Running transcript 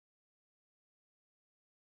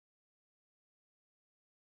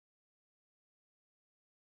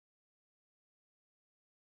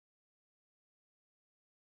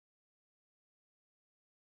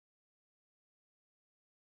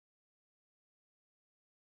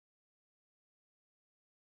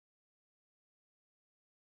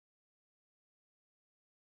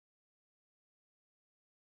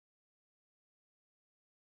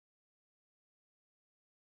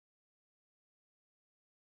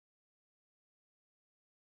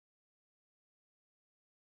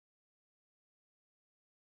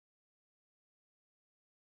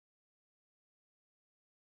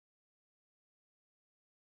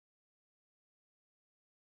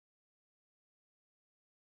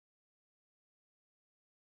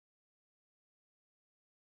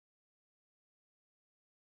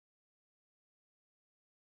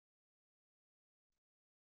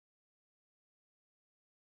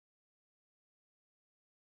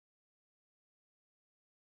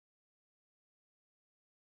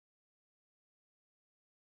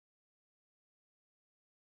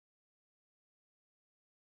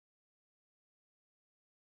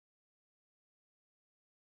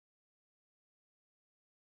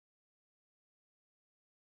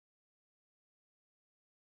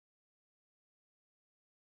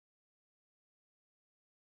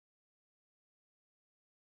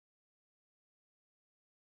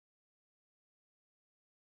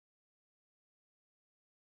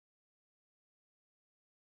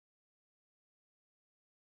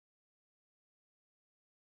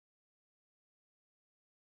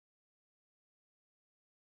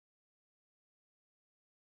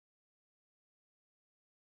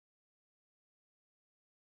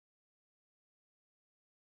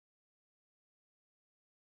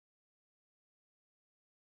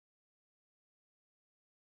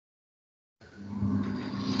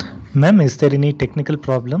Ma'am, is there any technical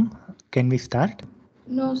problem? Can we start?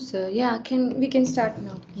 No, sir. Yeah, we can start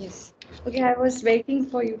now. Yes. Okay, I was waiting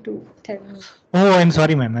for you to tell me. Oh, I'm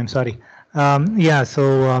sorry, ma'am. I'm sorry. Yeah,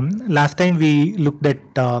 so last time we looked at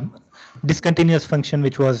discontinuous function,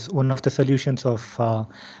 which was one of the solutions of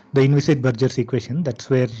the Inviside-Burgers equation. That's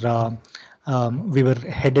where we were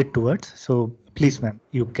headed towards. So please, ma'am,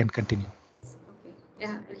 you can continue. Okay.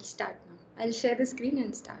 Yeah, I'll start now. I'll share the screen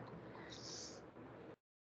and start.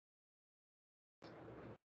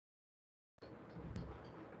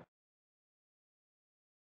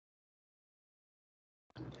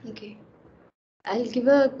 Okay. I'll give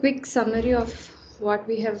a quick summary of what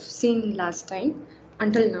we have seen last time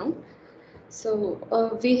until now.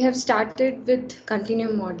 So we have started with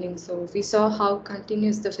continuum modeling. So we saw how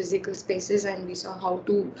continuous the physical space is, and we saw how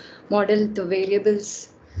to model the variables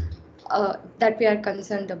that we are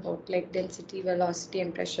concerned about, like density, velocity,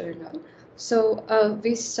 and pressure and all. So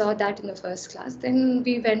we saw that in the first class. Then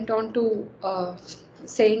we went on to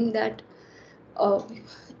saying that uh,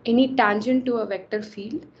 any tangent to a vector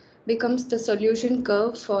field becomes the solution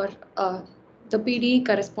curve for the PDE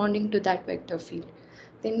corresponding to that vector field.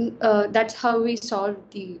 Then that's how we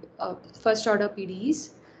solved the first order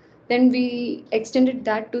PDEs. Then we extended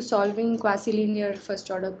that to solving quasi-linear first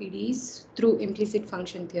order PDEs through implicit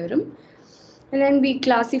function theorem. And then we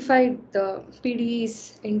classified the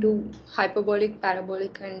PDEs into hyperbolic,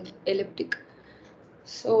 parabolic, and elliptic.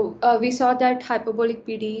 So we saw that hyperbolic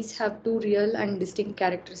PDEs have two real and distinct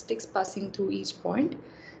characteristics passing through each point.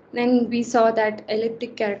 Then we saw that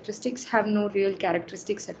elliptic characteristics have no real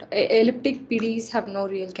characteristics at all. Elliptic PDEs have no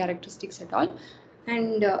real characteristics at all.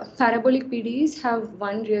 And parabolic PDEs have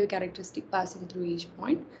one real characteristic passing through each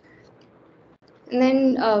point. And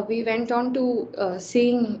then we went on to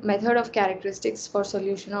seeing method of characteristics for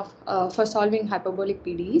solution of for solving hyperbolic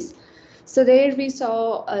PDEs. So there we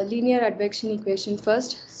saw a linear advection equation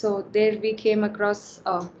first. So there we came across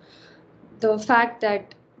the fact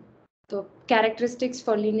that the characteristics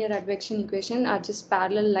for linear advection equation are just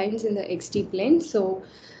parallel lines in the xt plane. So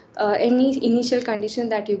any initial condition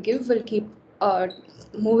that you give will keep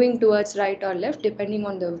moving towards right or left depending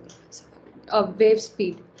on the wave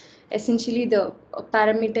speed. Essentially, the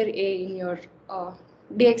parameter a in your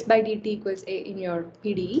dx by dt equals a in your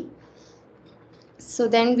PDE. So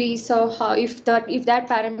then we saw how if that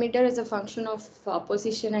parameter is a function of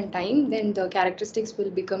position and time, then the characteristics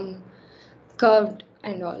will become curved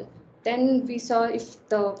and all. Then we saw if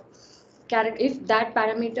that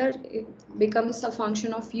parameter becomes a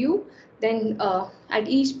function of u, then at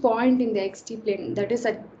each point in the xt plane, that is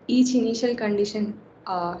at each initial condition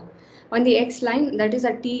on the x line, that is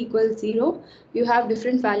at t equals 0, you have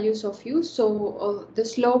different values of u. So the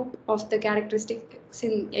slope of the characteristics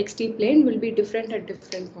in xt plane will be different at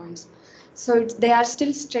different points. So they are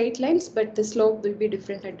still straight lines, but the slope will be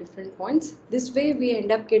different at different points. This way, we end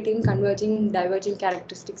up getting converging, diverging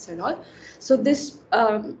characteristics and all. So this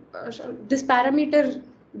parameter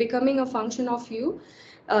becoming a function of u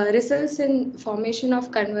results in formation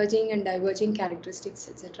of converging and diverging characteristics,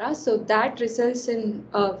 etc. So that results in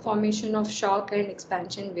formation of shock and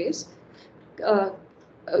expansion waves. Uh,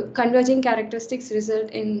 Converging characteristics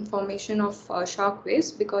result in formation of shock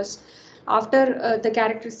waves because after the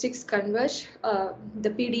characteristics converge,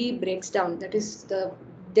 the PDE breaks down. That is, the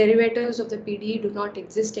derivatives of the PDE do not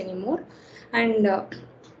exist anymore, and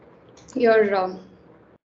your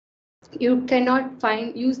you cannot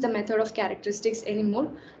use the method of characteristics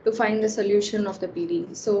anymore to find the solution of the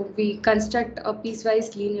PDE. So we construct a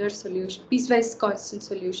piecewise linear solution, piecewise constant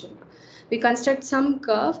solution. We construct some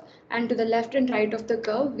curve, and to the left and right of the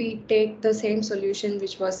curve, we take the same solution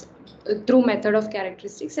which was through method of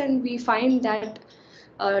characteristics, and we find that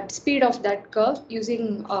speed of that curve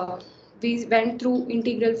using we went through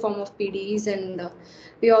integral form of PDEs, and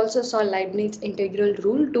we also saw Leibniz integral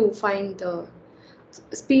rule to find the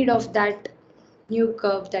speed of that new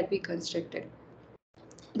curve that we constructed.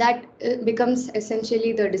 That becomes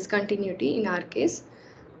essentially the discontinuity in our case.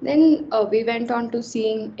 Then we went on to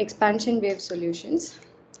seeing expansion wave solutions.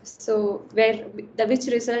 So which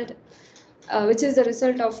is the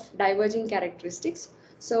result of diverging characteristics.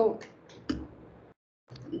 So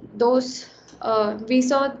those we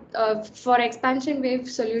saw for expansion wave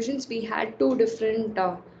solutions, we had two different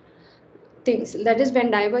things. That is, when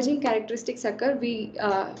diverging characteristics occur, we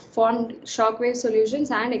formed shock wave solutions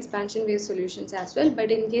and expansion wave solutions as well. But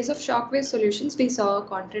in case of shock wave solutions, we saw a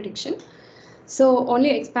contradiction. So only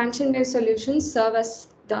expansion wave solutions serve as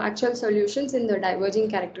the actual solutions in the diverging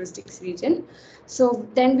characteristics region. So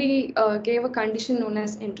then we gave a condition known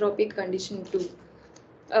as entropic condition 2.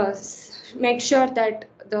 make sure that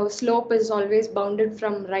the slope is always bounded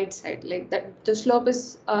from right side, like that the slope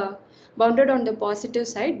is bounded on the positive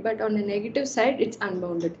side, but on the negative side it's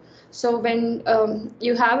unbounded. So when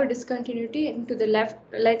you have a discontinuity and to the left,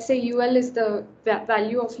 let's say UL is the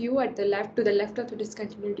value of U at the left, to the left of the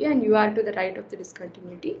discontinuity, and UR to the right of the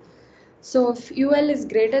discontinuity. So if UL is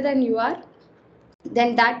greater than UR,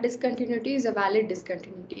 then that discontinuity is a valid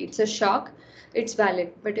discontinuity. It's a shock, it's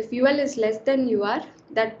valid. But if UL is less than UR,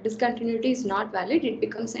 that discontinuity is not valid. It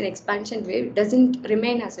becomes an expansion wave. It doesn't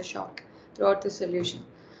remain as a shock throughout the solution.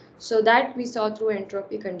 So that we saw through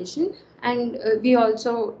entropy condition, and we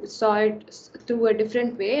also saw it through a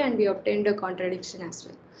different way, and we obtained a contradiction as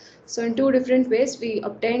well. So in two different ways, we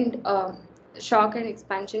obtained shock and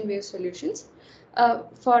expansion wave solutions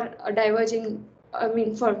for diverging.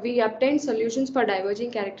 We obtained solutions for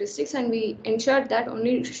diverging characteristics, and we ensured that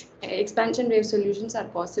only expansion wave solutions are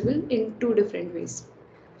possible in two different ways.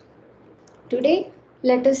 Today,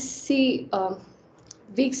 let us see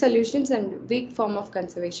weak solutions and weak form of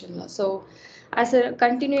conservation law. So as a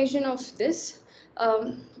continuation of this,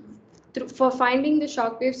 for finding the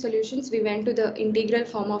shock wave solutions, we went to the integral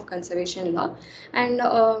form of conservation law, and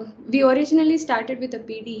we originally started with the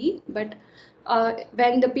PDE, but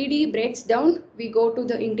when the PDE breaks down, we go to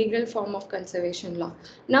the integral form of conservation law.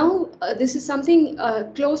 Now, this is something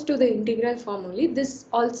close to the integral form only. This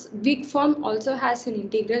also weak form also has an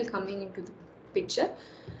integral coming into the picture.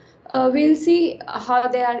 We'll see how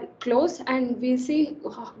they are close, and we'll see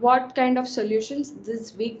what kind of solutions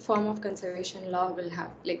this weak form of conservation law will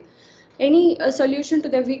have. Like any solution to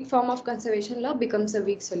the weak form of conservation law becomes a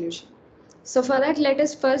weak solution. So for that, let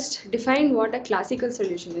us first define what a classical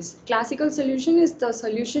solution is. Classical solution is the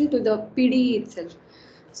solution to the PDE itself.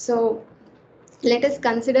 So let us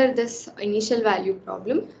consider this initial value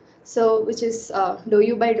problem. So which is dou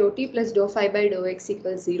u by dou t plus dou phi by dou x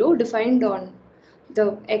equals 0, defined on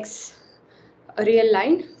the x real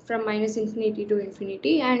line from minus infinity to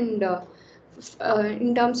infinity, and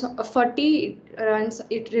in terms of for t it runs,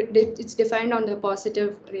 it's defined on the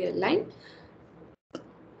positive real line,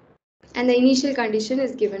 and the initial condition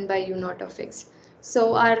is given by u naught of x.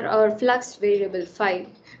 So our flux variable phi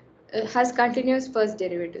has continuous first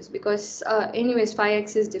derivatives, because anyways phi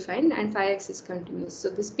x is defined and phi x is continuous. So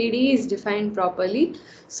this PDE is defined properly,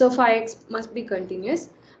 so phi x must be continuous,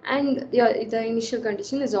 and the initial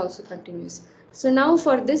condition is also continuous. So now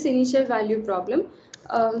for this initial value problem,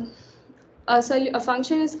 a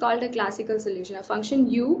function is called a classical solution. A function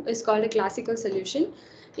u is called a classical solution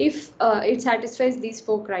if it satisfies these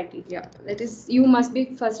four criteria. That is, u must be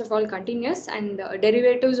first of all continuous, and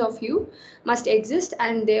derivatives of u must exist,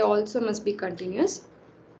 and they also must be continuous,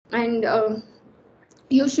 and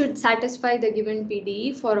you should satisfy the given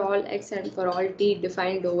PDE for all x and for all t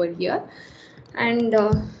defined over here, and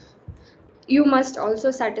you must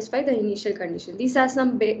also satisfy the initial condition. These are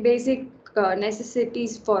some basic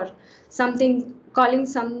necessities for something, calling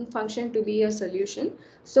some function to be a solution.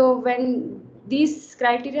 So when these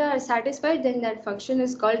criteria are satisfied, then that function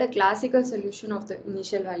is called a classical solution of the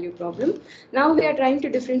initial value problem. Now we are trying to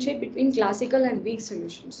differentiate between classical and weak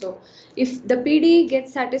solutions. So if the PDE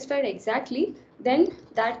gets satisfied exactly, then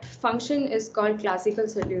that function is called classical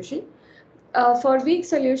solution. For weak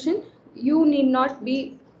solution, you need not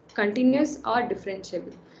be continuous or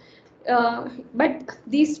differentiable. But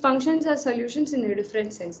these functions are solutions in a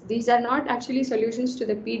different sense. These are not actually solutions to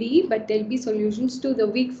the PDE, but they'll be solutions to the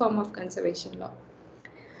weak form of conservation law.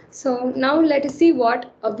 So now let us see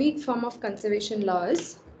what a weak form of conservation law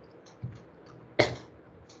is.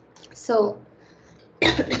 So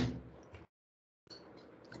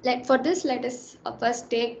for this, let us first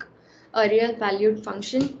take a real valued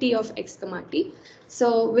function t of x comma t,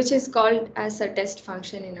 so which is called as a test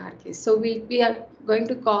function in our case. So we are going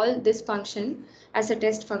to call this function as a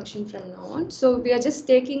test function from now on. So we are just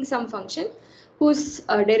taking some function whose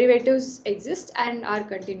derivatives exist and are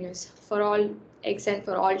continuous for all x and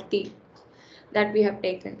for all t that we have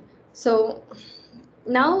taken. So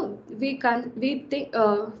now we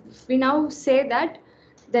now say that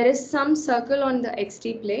there is some circle on the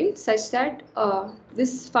xt plane such that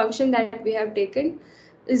this function that we have taken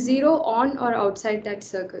is 0 on or outside that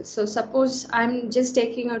circle. So suppose I'm just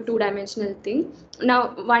taking a two-dimensional thing,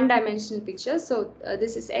 now one-dimensional picture. So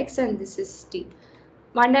this is x and this is t.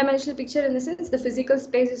 One-dimensional picture in the sense the physical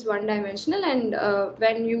space is one-dimensional, and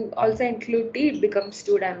when you also include t, it becomes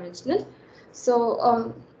two-dimensional.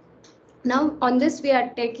 So now on this we are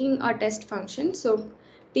taking a test function. So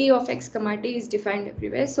t of x comma t is defined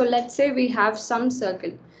everywhere. So let's say we have some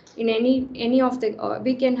circle in any of the,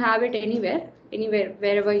 we can have it anywhere,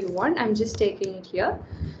 wherever you want. I'm just taking it here.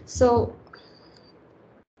 So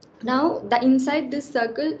Now the inside this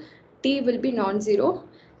circle t will be non-zero,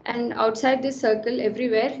 and outside this circle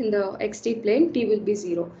everywhere in the xt plane t will be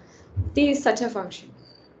 0. T is such a function.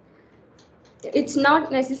 It's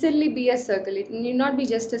not necessarily be a circle. It need not be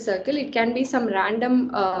just a circle. It can be some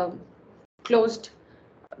random closed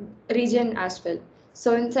region as well.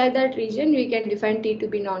 So inside that region we can define t to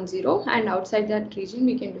be non-zero, and outside that region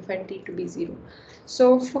we can define t to be 0.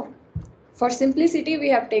 So for simplicity we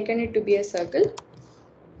have taken it to be a circle.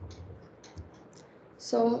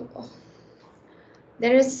 So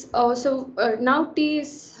there is also now t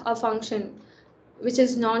is a function which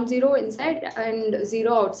is non-zero inside and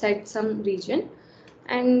 0 outside some region,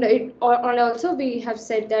 and also we have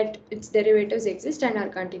said that its derivatives exist and are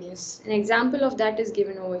continuous. An example of that is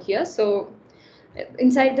given over here. So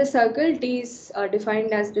inside the circle t is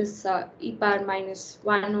defined as this e power minus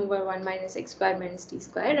 1 over 1 minus x square minus t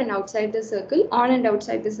square, and outside the circle, on and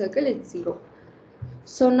outside the circle, it's 0.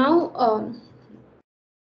 So now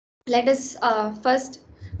let us first,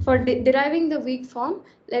 for deriving the weak form,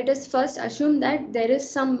 let us first assume that there is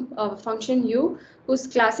some function u whose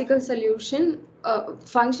classical solution,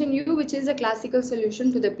 function u which is a classical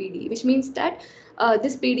solution to the PDE, which means that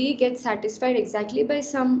this PDE gets satisfied exactly by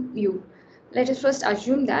some u. Let us first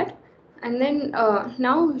assume that, and then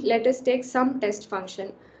now let us take some test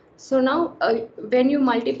function. So now when you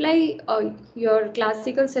multiply your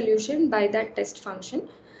classical solution by that test function,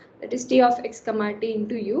 that is t of x comma t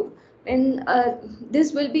into u, then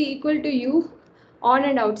this will be equal to u on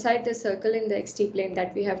and outside the circle in the xt plane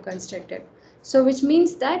that we have constructed. So which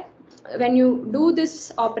means that when you do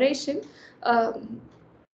this operation,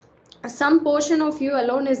 some portion of u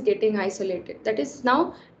alone is getting isolated. That is,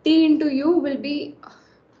 now t into u will be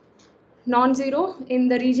non-zero in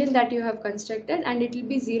the region that you have constructed, and it will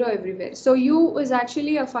be 0 everywhere. So u is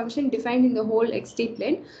actually a function defined in the whole xt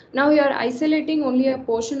plane. Now you are isolating only a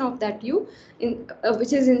portion of that u,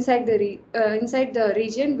 which is inside the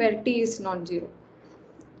region where t is non-zero,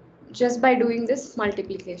 just by doing this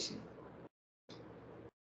multiplication.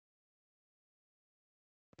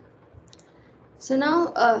 So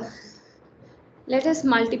now let us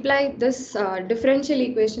multiply this differential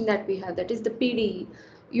equation that we have, that is the PDE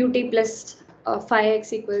ut plus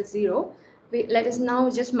 5x equals 0. Let us now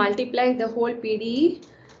just multiply the whole PDE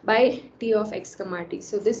by t of x comma t.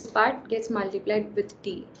 So this part gets multiplied with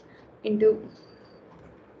t into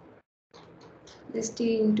this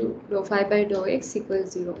t into dou phi by dou x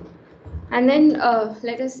equals 0. And then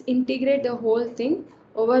let us integrate the whole thing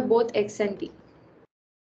over both x and t.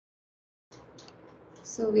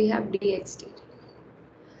 So we have dxt.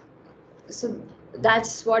 So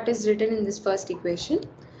that's what is written in this first equation.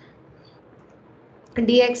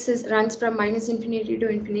 Dx runs from minus infinity to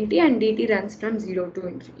infinity, and dt runs from 0 to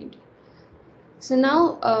infinity. So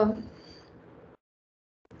now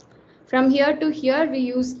from here to here we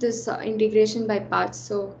use this integration by parts.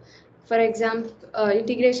 So for example,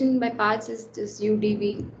 integration by parts is this u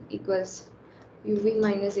dv equals uv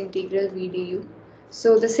minus integral v du.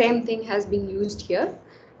 So the same thing has been used here.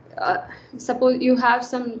 Suppose you have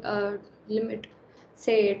some limit,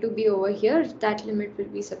 say to be over here, that limit will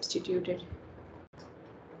be substituted.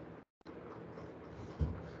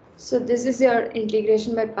 So this is your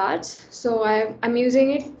integration by parts. So I'm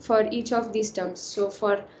using it for each of these terms. So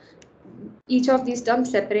for each of these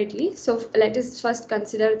terms separately. So let us first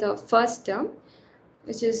consider the first term,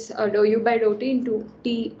 which is dou u by dou t into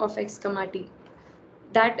t of x comma t.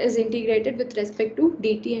 That is integrated with respect to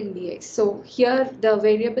dt and dx. So here the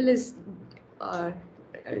variable is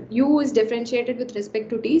u is differentiated with respect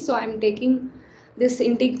to t. So I'm taking this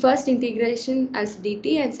first integration as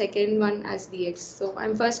dt and second one as dx. So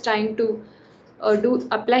I'm first trying to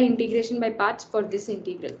apply integration by parts for this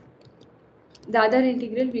integral. The other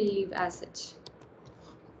integral will leave as such.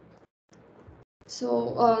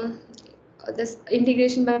 So this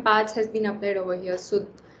integration by parts has been applied over here. So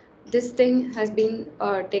this thing has been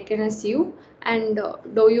taken as u, and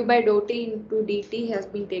dou u by dou t into dt has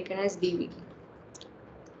been taken as dv.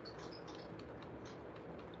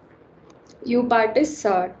 U part is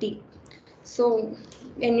t. So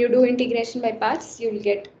when you do integration by parts, you will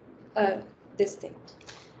get this thing.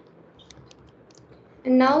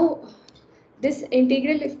 And now this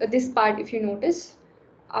integral, this part, if you notice,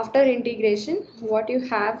 after integration, what you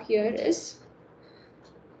have here is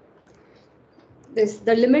this: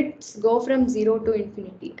 the limits go from 0 to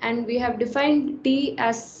infinity, and we have defined t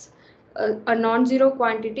as a non-zero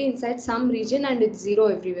quantity inside some region, and it's 0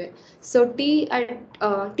 everywhere. So t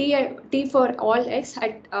for all x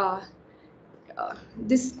at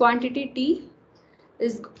this quantity t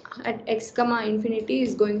is at x comma infinity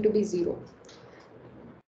is going to be 0.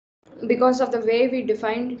 because of the way we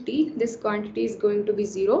defined t, this quantity is going to be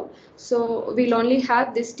 0. So we'll only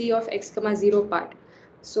have this t of x comma 0 part.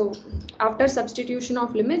 So after substitution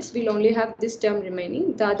of limits, we'll only have this term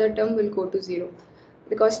remaining. The other term will go to 0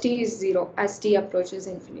 because t is 0 as t approaches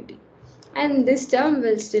infinity. And this term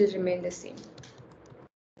will still remain the same.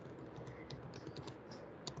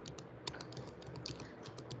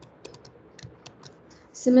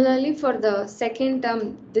 Similarly, for the second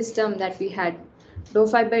term, this term that we had, dou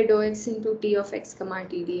phi by dou x into t of x comma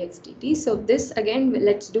t dx dt. So this again,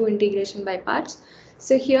 let's do integration by parts.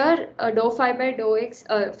 So here dou phi by dou x,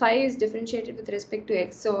 phi is differentiated with respect to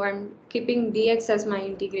x. So I'm keeping dx as my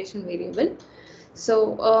integration variable.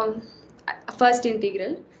 So first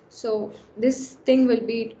integral. So this thing will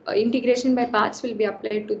be integration by parts will be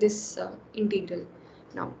applied to this integral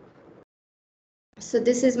now. So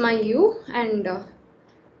this is my u and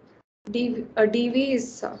dv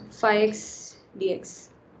is phi x dx.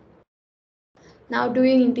 Now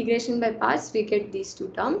doing integration by parts, we get these two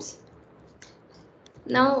terms.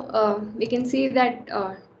 Now we can see that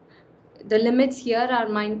the limits here are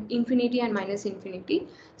infinity and minus infinity.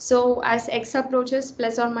 So as x approaches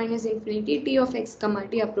plus or minus infinity, t of x comma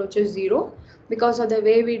t approaches 0 because of the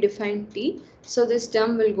way we define t. So this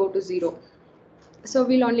term will go to 0. So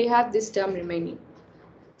we'll only have this term remaining.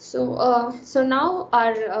 So now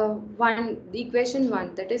our equation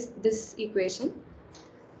 1, that is this equation,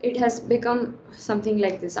 it has become something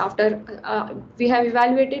like this. After we have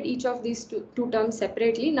evaluated each of these two terms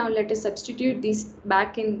separately, now let us substitute these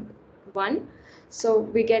back in 1. So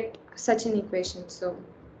we get such an equation. So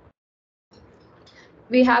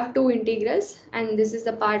we have two integrals, and this is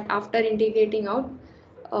the part after integrating out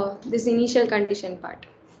this initial condition part,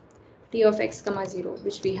 t of x comma 0,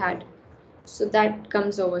 which we had. So that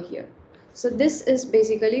comes over here. So this is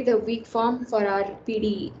basically the weak form for our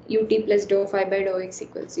PDE, ut plus dou phi by dou x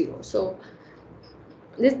equals 0. So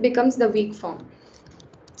this becomes the weak form.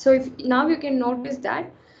 So if now you can notice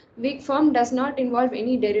that weak form does not involve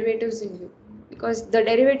any derivatives in u, because the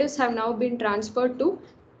derivatives have now been transferred to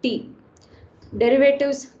t.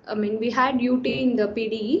 Derivatives, we had ut in the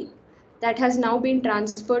PDE, that has now been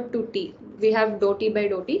transferred to t. We have dou t by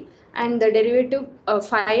dou t, and the derivative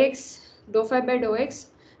phi x, dou phi by dou x,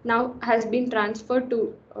 now has been transferred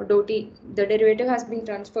to dou t. The derivative has been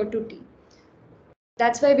transferred to t.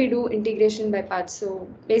 That's why we do integration by parts. So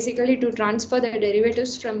basically to transfer the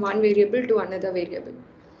derivatives from one variable to another variable.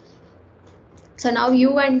 So now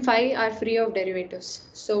u and phi are free of derivatives.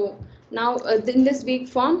 So now in this weak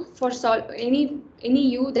form, for any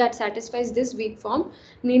u that satisfies this weak form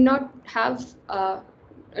need not have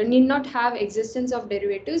existence of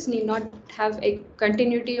derivatives, need not have a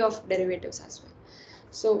continuity of derivatives as well.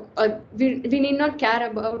 So we need not care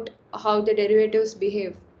about how the derivatives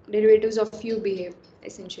of u behave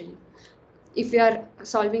essentially, if we are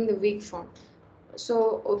solving the weak form.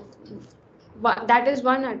 So that is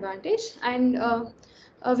one advantage, and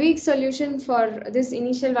a weak solution for this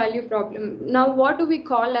initial value problem. Now what do we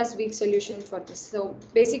call as weak solution for this? So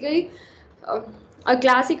basically a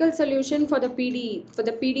classical solution for the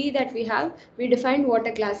PDE that we have, we defined what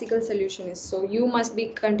a classical solution is. So u must be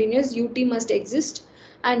continuous, ut must exist,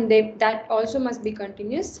 and that also must be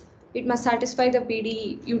continuous. It must satisfy the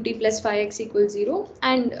PDE ut plus phi x equals 0,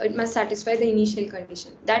 and it must satisfy the initial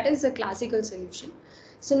condition. That is a classical solution.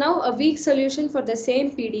 So now a weak solution for the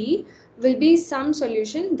same PDE will be some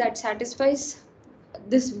solution that satisfies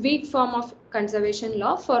this weak form of conservation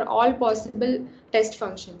law for all possible test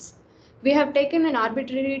functions. We have taken an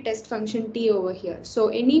arbitrary test function t over here.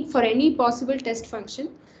 So for any possible test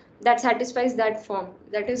function that satisfies that form,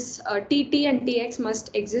 that is tt and tx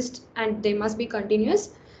must exist and they must be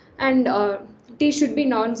continuous, and t should be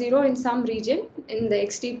non-zero in some region in the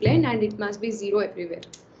xt plane, and it must be 0 everywhere.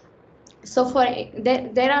 So for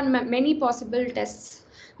there are many possible tests.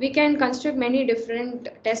 We can construct many different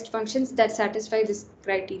test functions that satisfy this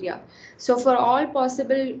criteria. So for all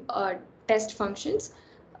possible test functions,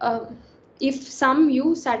 if some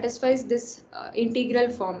u satisfies this integral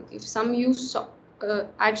form, if some u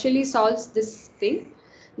actually solves this thing,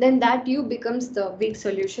 then that u becomes the weak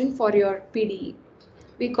solution for your PDE.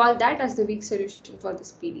 We call that as the weak solution for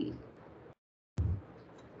this PDE.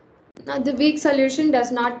 Now the weak solution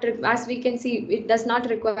does not, as we can see, it does not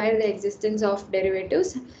require the existence of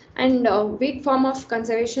derivatives, and weak form of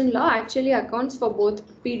conservation law actually accounts for both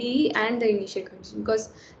PDE and the initial condition, because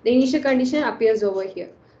the initial condition appears over here.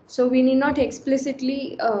 So we need not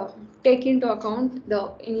explicitly take into account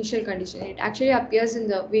the initial condition. It actually appears in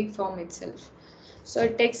the weak form itself. So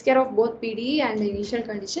it takes care of both PDE and the initial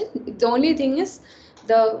condition. The only thing is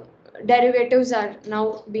the derivatives are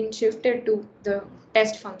now being shifted to the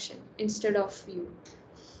test function instead of u.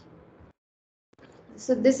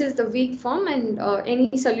 So this is the weak form, and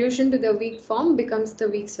any solution to the weak form becomes the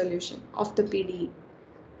weak solution of the PDE.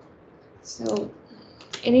 So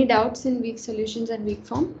any doubts in weak solutions and weak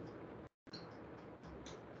form?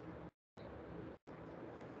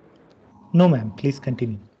 No, ma'am, please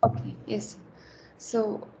continue. Okay, yes.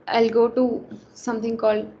 So I'll go to something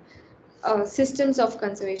called systems of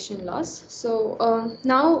conservation laws. So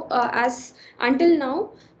now, as until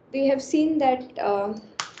now, we have seen that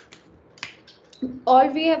all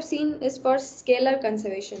we have seen is for scalar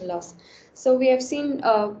conservation laws. So we have seen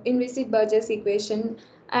Invisi-Burgess equation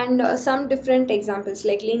and some different examples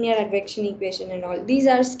like linear advection equation and all. These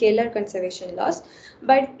are scalar conservation laws.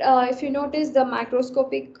 But if you notice, the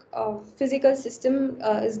macroscopic physical system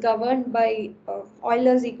is governed by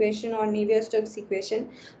Euler's equation or Navier-Stokes equation,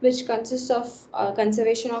 which consists of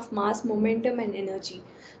conservation of mass, momentum, and energy.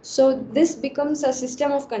 So this becomes a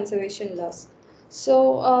system of conservation laws.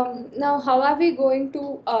 So now how are we going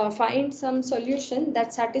to find some solution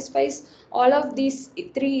that satisfies all of these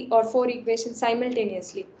 3 or 4 equations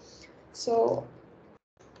simultaneously? So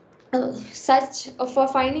for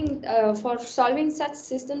solving such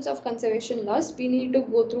systems of conservation laws, we need to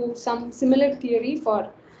go through some similar theory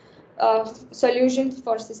for solutions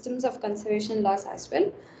for systems of conservation laws as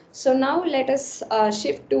well. So now let us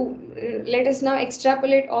let us now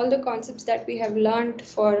extrapolate all the concepts that we have learned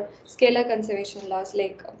for scalar conservation laws,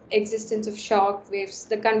 like existence of shock waves,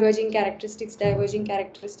 the converging characteristics, diverging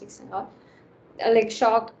characteristics, and all, like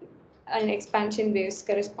shock and expansion waves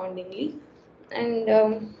correspondingly, and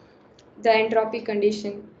the entropy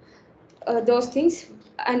condition, those things,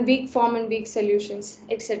 and weak form and weak solutions,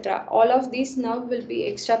 etc. All of these now will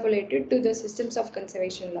be extrapolated to the systems of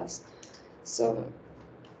conservation laws. So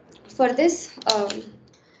for this,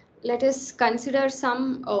 let us consider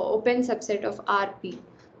some open subset of Rp,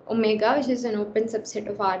 omega, which is an open subset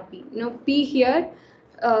of Rp. Now P here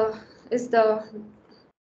is the,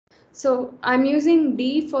 so I'm using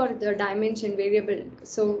D for the dimension variable.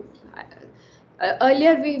 So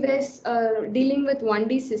earlier we were dealing with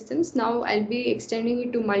 1D systems. Now I'll be extending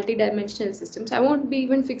it to multi-dimensional systems. I won't be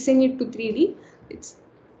even fixing it to 3D.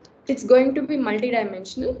 It's going to be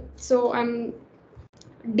multi-dimensional. So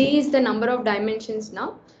D is the number of dimensions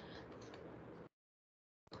now.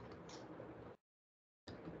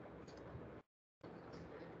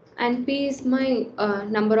 And P is my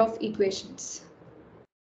number of equations.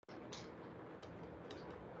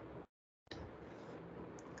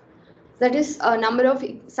 That is a number of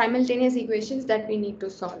simultaneous equations that we need to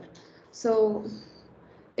solve. So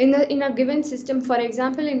in a given system, for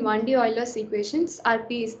example, in 1D Euler's equations,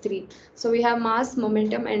 Rp is 3. So we have mass,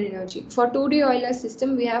 momentum, and energy. For 2D Euler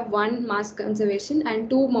system, we have 1 mass conservation and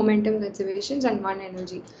 2 momentum conservations and 1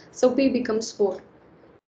 energy. So P becomes 4.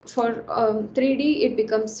 For 3D, it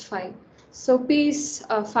becomes 5. So P is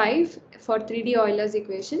 5 for 3D Euler's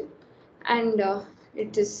equation, and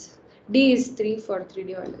it is D is 3 for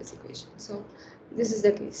 3D Euler's equation. So this is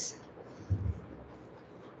the case.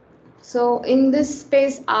 So in this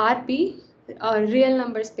space Rp, real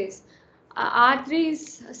number space, R3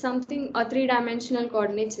 is something, a 3-dimensional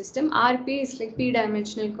coordinate system. Rp is like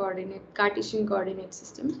p-dimensional coordinate, Cartesian coordinate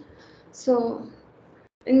system. So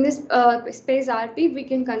in this space Rp, we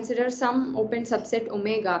can consider some open subset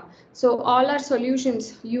omega. So all our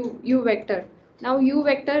solutions u vector. Now u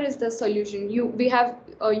vector is the solution. We have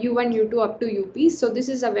u1, u2 up to up. So this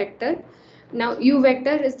is a vector. Now u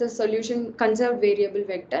vector is the solution conserved variable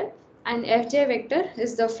vector, and fj vector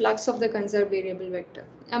is the flux of the conserved variable vector.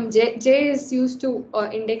 J is used to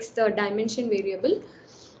index the dimension variable,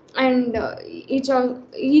 and each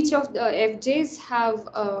of the fj's have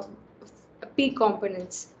p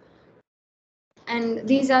components, and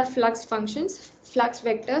these are flux functions, flux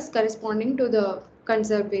vectors corresponding to the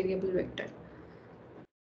conserved variable vector.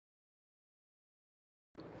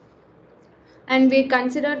 And we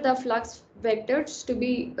consider the flux vectors to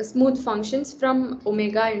be smooth functions from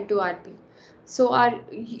omega into Rp. So our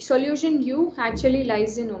solution U actually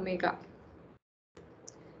lies in omega,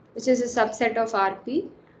 which is a subset of Rp.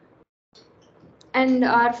 And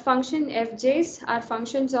our function Fj's are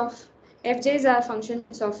functions of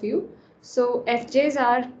U. So Fj's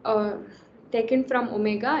are taken from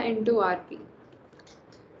omega into Rp.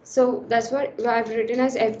 So that's what I've written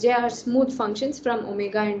as Fj are smooth functions from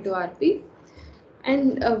omega into Rp.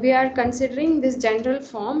 And we are considering this general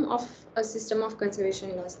form of a system of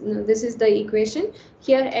conservation laws. Now, this is the equation.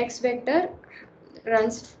 Here x vector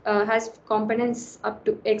runs has components up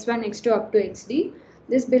to x1, x2 up to xd.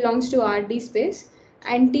 This belongs to Rd space,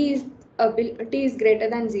 and t is t is greater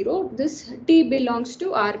than 0, this t belongs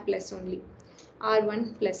to r plus only,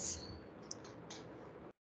 r1 plus.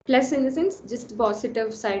 Plus in the sense just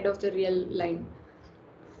positive side of the real line.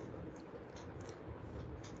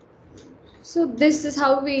 So this is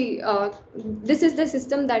how we, this is the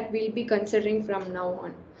system that we'll be considering from now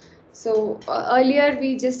on. So earlier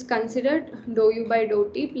we just considered dou u by dou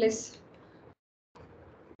t plus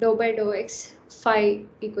dou by dou x phi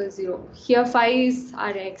equals 0. Here phi is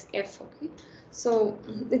our x f, okay. So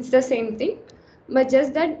it's the same thing, but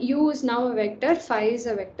just that u is now a vector, phi is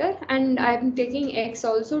a vector, and I'm taking x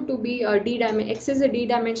also to be a x is a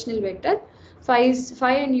d-dimensional vector,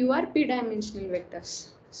 phi and u are p-dimensional vectors.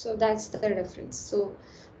 So that's the difference. So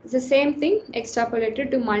it's the same thing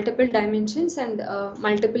extrapolated to multiple dimensions and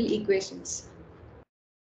multiple equations.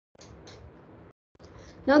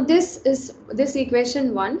 Now this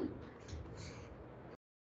equation 1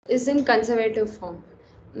 is in conservative form.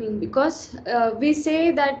 I mean, because we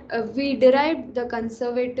say that we derived the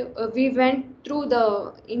conservative, we went through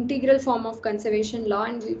the integral form of conservation law,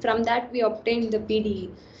 and from that we obtained the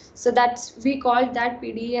PDE. So we called that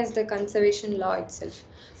PDE as the conservation law itself.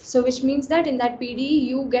 So which means that in that PDE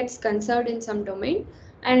u gets conserved in some domain,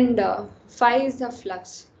 and phi is the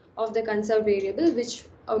flux of the conserved variable which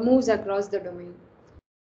moves across the domain,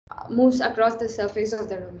 moves across the surface of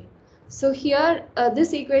the domain. So here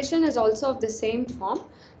this equation is also of the same form.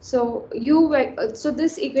 So so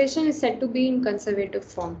this equation is said to be in conservative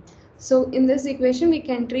form. So in this equation we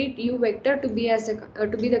can treat u vector to be as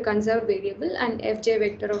to be the conserved variable, and fj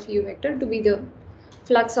vector of u vector to be the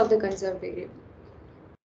flux of the conserved variable.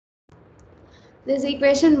 This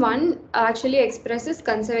equation 1 actually expresses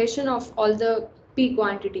conservation of all the p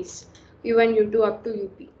quantities, u1, u2 up to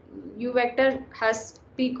up. U vector has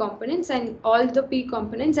p components, and all the p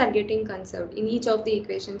components are getting conserved in each of the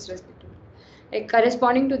equations respectively. Like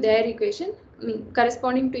corresponding to their equation,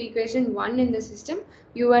 corresponding to equation 1 in the system,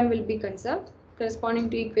 u1 will be conserved. Corresponding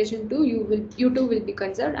to equation 2, u2 will be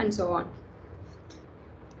conserved, and so on.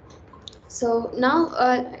 So now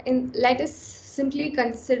let us simply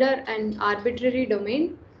consider an arbitrary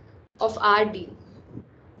domain of Rd.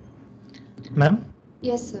 Ma'am?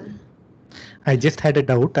 Yes, sir. I just had a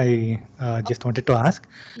doubt. I just wanted to ask.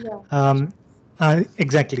 Yeah.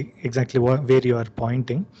 Exactly where you are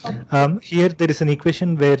pointing. Okay. Here there is an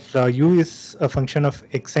equation where u is a function of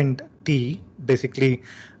x and t, basically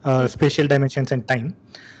spatial dimensions and time,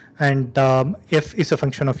 and f is a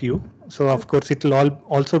function of u. So of course it will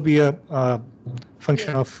also be a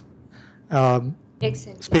function of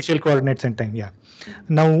spatial coordinates and time. Yeah.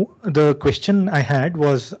 Now the question I had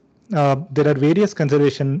was, there are various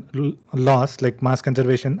conservation laws like mass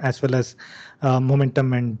conservation as well as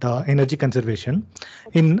momentum and energy conservation.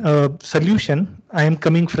 In solution, I am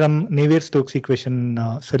coming from Navier-Stokes equation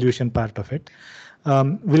solution part of it.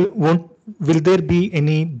 Will there be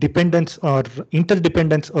any dependence or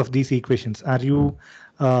interdependence of these equations?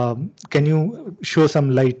 Can you show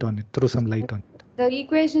some light on it, throw some light on it? The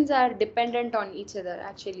equations are dependent on each other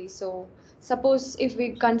actually. So suppose if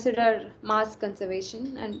we consider mass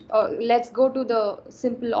conservation, and let's go to the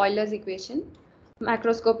simple Euler's equation,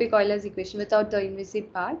 macroscopic Euler's equation without the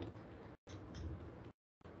inviscid part.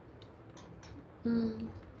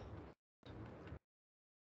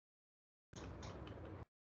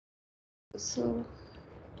 So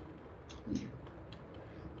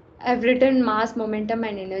I've written mass, momentum,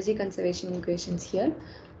 and energy conservation equations here.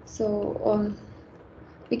 So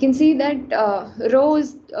we can see that rho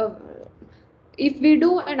is, if we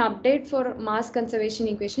do an update for mass conservation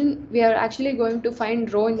equation, we are actually going to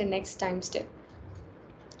find rho in the next time step.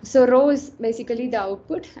 So rho is basically the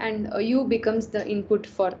output, and u becomes the input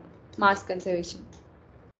for mass conservation.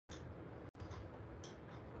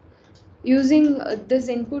 Using this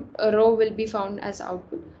input, rho will be found as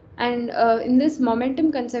output, and in this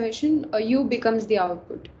momentum conservation, u becomes the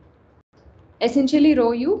output. Essentially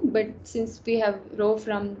rho u, but since we have rho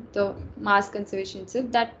from the mass conservation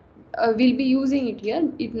itself, that we'll be using it here.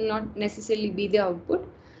 It will not necessarily be the output.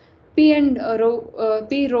 P and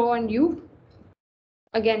P, rho, and u,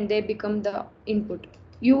 again they become the input.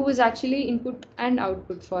 U is actually input and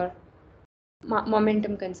output for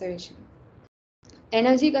momentum conservation.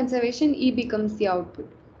 Energy conservation, E becomes the output.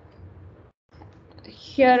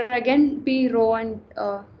 Here again, P, rho, and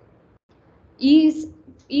E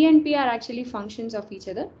and P are actually functions of each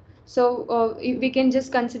other. So we can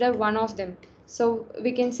just consider one of them. So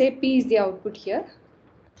we can say P is the output here.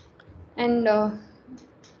 And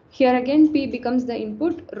here again, P becomes the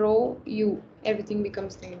input, rho, U, everything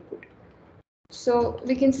becomes the input. So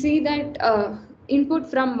we can see that input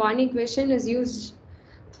from one equation is used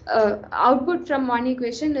output from one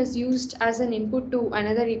equation is used as an input to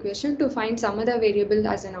another equation to find some other variable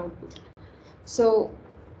as an output. So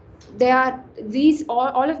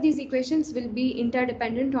all of these equations will be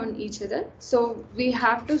interdependent on each other. So we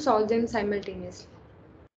have to solve them simultaneously.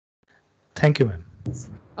 Thank you, ma'am.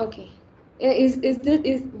 Okay.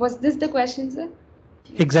 Was this the question, sir?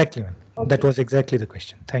 Exactly, ma'am. Okay. That was exactly the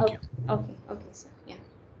question. Thank you. Okay, sir. Yeah.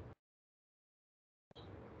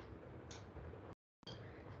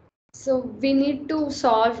 So we need to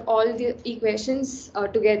solve all the equations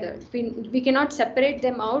together. We cannot separate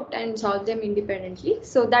them out and solve them independently.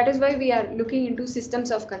 So that is why we are looking into systems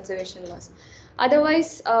of conservation laws.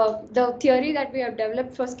 Otherwise, the theory that we have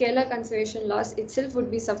developed for scalar conservation laws itself would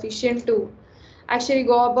be sufficient to actually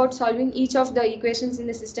go about solving each of the equations in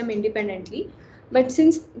the system independently. But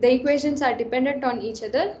since the equations are dependent on each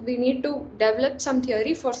other, we need to develop some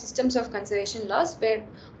theory for systems of conservation laws where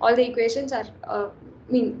all the equations are,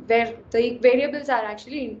 where the variables are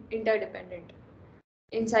actually interdependent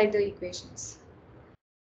inside the equations.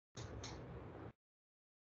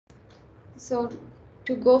 So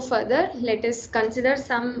to go further, let us consider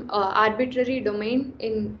some arbitrary domain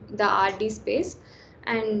in the RD space,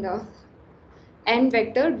 and n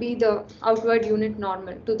vector be the outward unit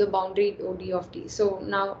normal to the boundary OD of D. So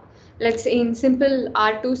now let's say in simple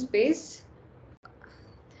R2 space,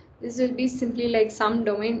 this will be simply like some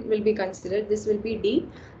domain will be considered. This will be D,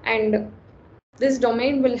 and this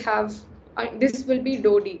domain will have, this will be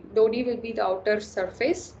dou D. Dou D will be the outer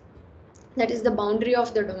surface, that is the boundary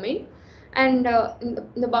of the domain, and in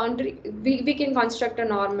the boundary we can construct a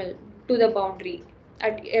normal to the boundary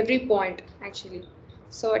at every point actually.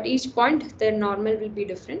 So at each point their normal will be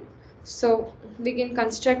different. So we can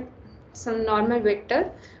construct some normal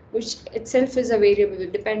vector which itself is a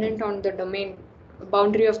variable dependent on the domain,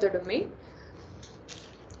 boundary of the domain,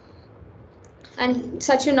 and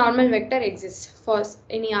such a normal vector exists for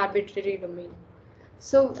any arbitrary domain.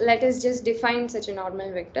 So let us just define such a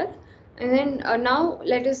normal vector. And then now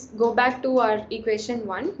let us go back to our equation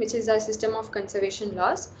 1, which is our system of conservation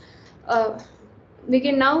laws. We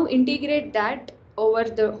can now integrate that over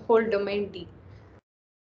the whole domain D.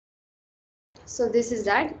 So this is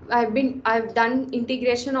that. I've done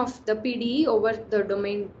integration of the PDE over the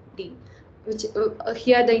domain D, which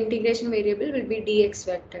here the integration variable will be dx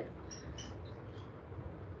vector.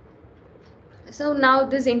 So now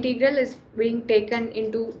this integral is being taken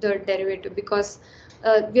into the derivative because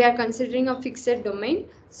we are considering a fixed domain.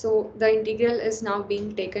 So the integral is now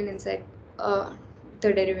being taken inside the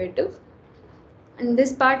derivative. And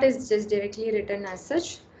this part is just directly written as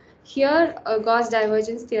such. Here Gauss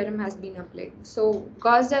divergence theorem has been applied. So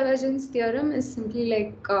Gauss divergence theorem is simply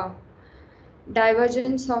like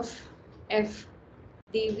divergence of f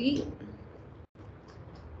dv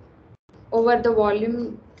over the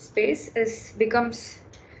volume space becomes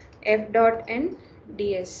f dot n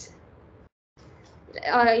ds.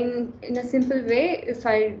 In a simple way, if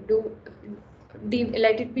I do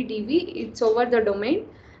let it be dv, it's over the domain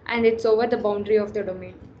and it's over the boundary of the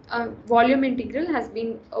domain. Volume integral has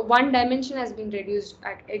been one dimension has been reduced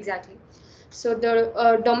exactly. So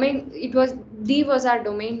the domain, it was d was our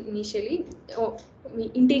domain initially.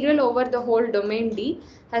 Integral over the whole domain d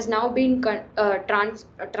has now been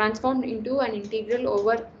transformed into an integral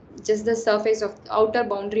over just the surface of the outer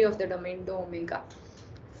boundary of the domain dou omega.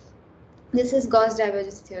 This is Gauss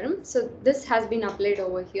divergence theorem. So this has been applied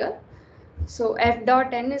over here. So f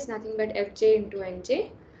dot n is nothing but fj into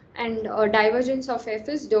nj, and divergence of f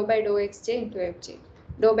is dou by dou xj into fj,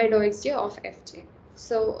 dou by dou xj of fj.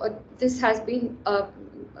 So this has been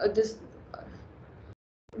this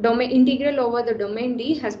domain integral over the domain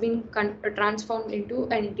D has been transformed into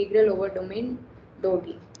an integral over domain dou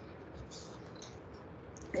D,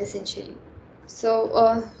 essentially.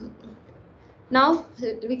 So now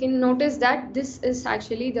we can notice that this is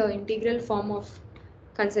actually the integral form of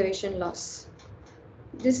conservation laws.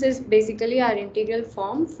 This is basically our integral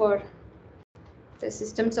form for the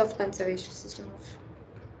systems of conservation system of.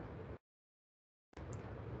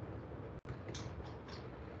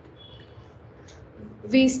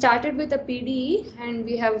 We started with a PDE and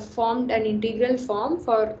we have formed an integral form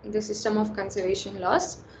for the system of conservation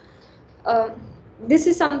laws. This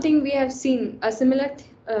is something we have seen, a similar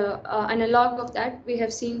analog of that we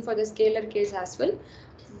have seen for the scalar case as well.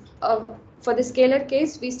 For the scalar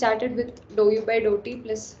case, we started with dou u by dou t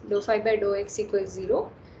plus dou phi by dou x equals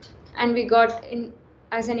 0. And we got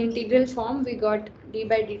as an integral form, we got d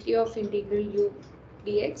by dt of integral u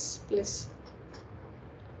dx plus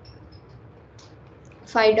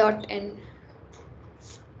phi dot n.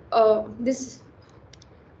 This,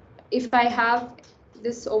 if I have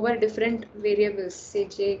this over different variables, say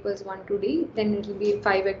j equals 1 to d, then it will be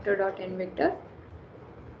 5 vector dot n vector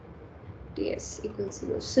ds equals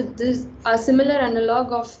 0. So this a similar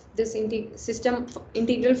analog of this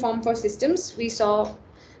integral form for systems we saw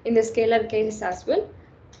in the scalar case as well.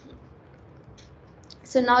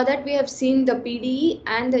 So now that we have seen the PDE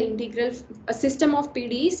and the integral, a system of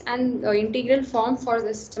PDEs and the integral form for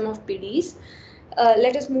the system of PDEs,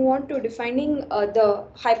 let us move on to defining the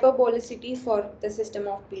hyperbolicity for the system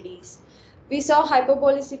of PDEs. We saw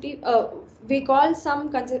hyperbolicity, we call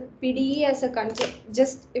some PDE as a concept,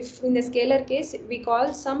 just if in the scalar case, we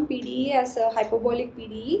call some PDE as a hyperbolic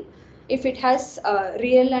PDE if it has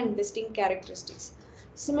real and distinct characteristics.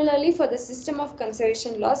 Similarly, for the system of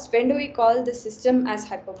conservation laws, when do we call the system as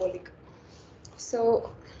hyperbolic?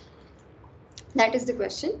 So that is the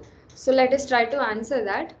question. So let us try to answer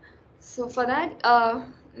that. So for that,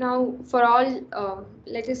 now for all,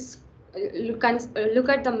 let us look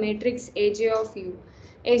at the matrix Aj of u.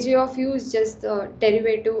 Aj of u is just the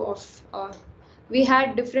derivative of, we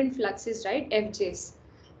had different fluxes, right? Fj's.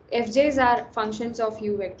 Fj's are functions of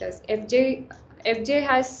u vectors. Fj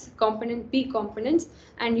has p components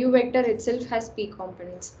and u vector itself has p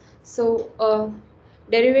components. So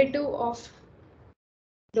derivative of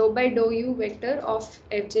dou by dou u vector of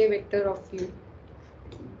fj vector of u.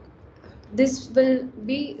 This will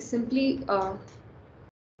be simply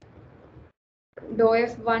dou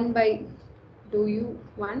f1 by dou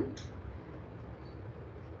u1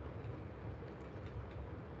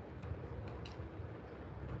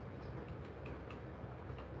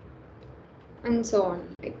 and so on.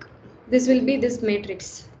 Like this will be this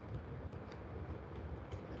matrix.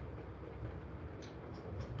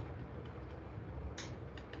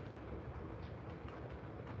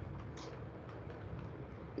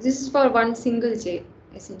 This is for one single j,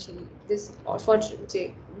 essentially. This or for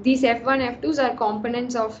j. These f1, f2s are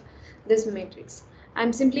components of this matrix.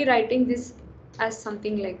 I'm simply writing this as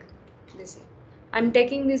something like this. I'm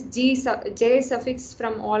taking this j suffix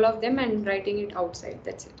from all of them and writing it outside.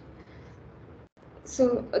 That's it.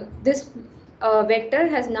 So this vector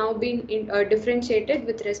has now been differentiated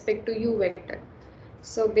with respect to u vector.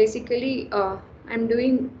 So basically, I'm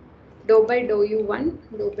doing dou by dou u1,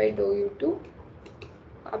 dou by dou u2,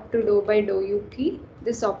 up to dou by dou ut,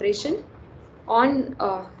 this operation on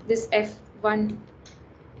this f1,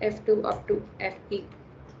 f2 up to fp,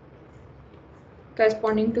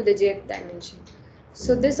 corresponding to the jth dimension.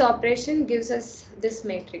 So this operation gives us this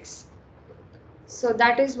matrix. So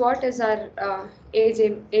that is what is our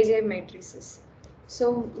AJ matrices.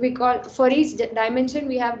 So we call, for each dimension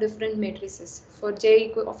we have different matrices. For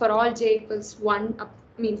for all j equals 1 up,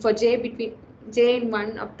 for j between j and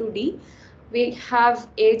 1 up to d, we have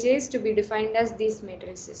AJs to be defined as these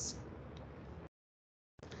matrices.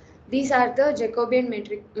 These are the Jacobian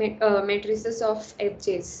matrices of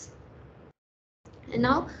FJs. And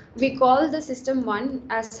now we call the system 1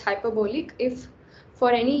 as hyperbolic if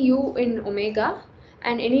for any u in omega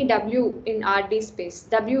and any w in Rd space.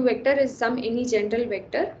 W vector is some any general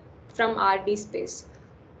vector from Rd space.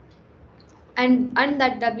 And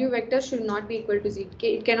that w vector should not be equal to z.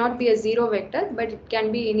 It cannot be a zero vector, but it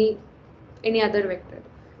can be any other vector.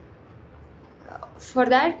 For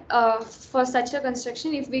that, for such a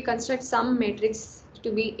construction, if we construct some matrix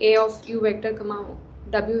to be A of u vector comma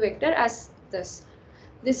w vector as this.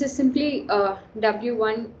 This is simply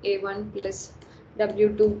w1 a1 plus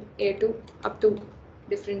w2 a2 up to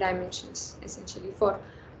different dimensions. Essentially, for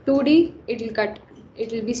 2D it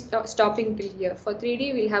will be stopping till here. For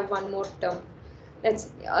 3D we'll have one more term.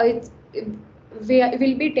 That's we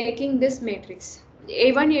will be taking this matrix.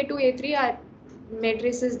 A1, A2, A3 are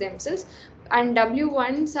matrices themselves, and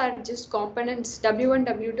W1s are just components. W1,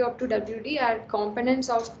 W2 up to WD are components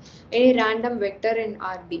of a random vector in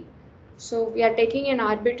Rd. So we are taking an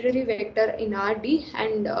arbitrary vector in Rd,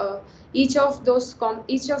 and each of those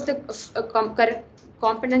components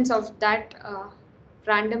of that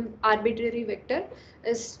random arbitrary vector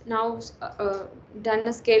is now done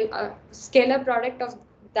a scalar product of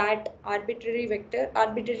that arbitrary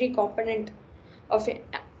component of it.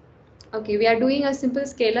 Okay, we are doing a simple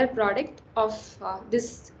scalar product of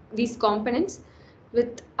these components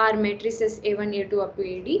with our matrices A1, A2 up to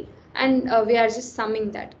AD, and we are just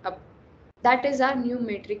summing that up. That is our new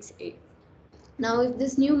matrix A. Now, if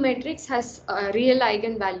this new matrix has real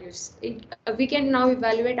eigenvalues, we can now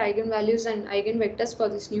evaluate eigenvalues and eigenvectors for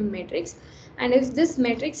this new matrix. And if this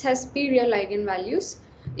matrix has p real eigenvalues,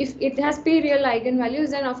 if it has p real eigenvalues,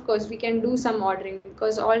 then of course we can do some ordering,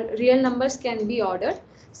 because all real numbers can be ordered.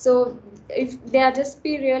 So if they are just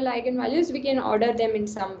p real eigenvalues, we can order them in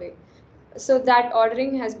some way. So that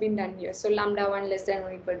ordering has been done here. So lambda 1 less than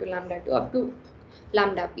or equal to lambda 2 up to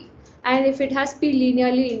lambda p. And if it has p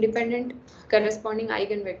linearly independent corresponding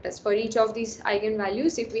eigenvectors for each of these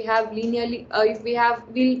eigenvalues, if we have linearly,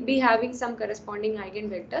 we'll be having some corresponding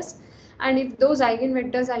eigenvectors. And if those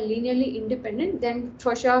eigenvectors are linearly independent, then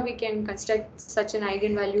for sure we can construct such an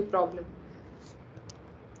eigenvalue problem.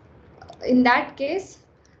 In that case,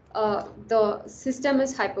 the system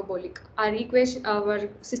is hyperbolic. Our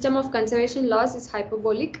system of conservation laws is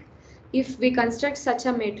hyperbolic if we construct such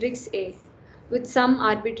a matrix A with some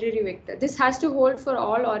arbitrary vector. This has to hold for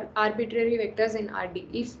all arbitrary vectors in RD.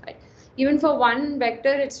 If even for one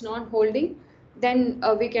vector it's not holding, then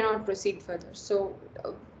we cannot proceed further. So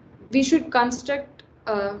we should construct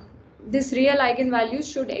this real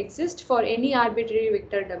eigenvalues should exist for any arbitrary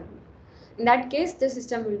vector W. In that case, the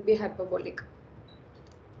system will be hyperbolic.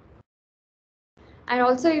 And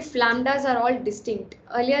also if lambdas are all distinct,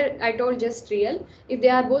 earlier I told just real, if they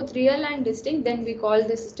are both real and distinct, then we call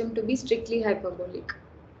the system to be strictly hyperbolic.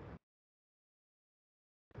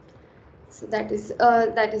 So that is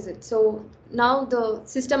it. So now the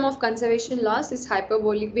system of conservation laws is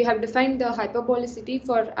hyperbolic. We have defined the hyperbolicity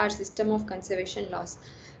for our system of conservation laws.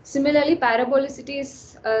 Similarly, parabolicity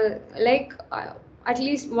is at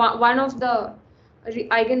least one of the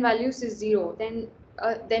eigenvalues is 0.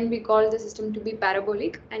 Then we call the system to be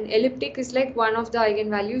parabolic, and elliptic is like one of the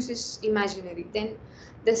eigenvalues is imaginary. Then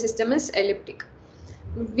the system is elliptic.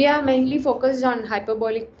 We are mainly focused on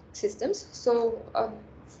hyperbolic systems. So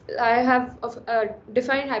I have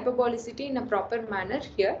defined hyperbolicity in a proper manner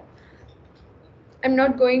here. I'm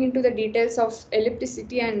not going into the details of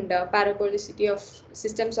ellipticity and parabolicity of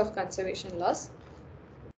systems of conservation laws.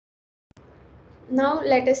 Now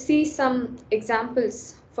let us see some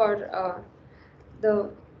examples for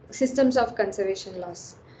the systems of conservation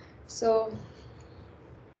laws. So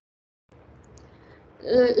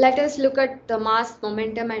let us look at the mass,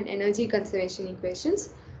 momentum, and energy conservation equations.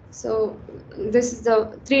 So this is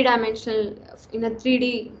the three-dimensional in a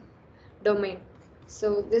 3D domain.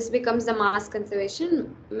 So this becomes the mass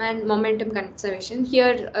conservation and momentum conservation.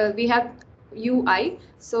 Here we have ui.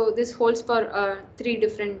 So this holds for 3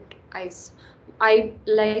 different i's. I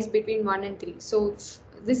lies between 1 and 3. So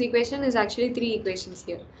this equation is actually 3 equations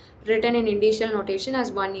here, written in indicial notation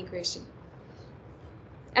as one equation.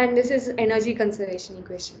 And this is energy conservation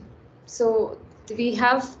equation. So we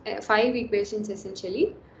have 5 equations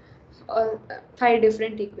essentially, 5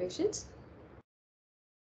 different equations.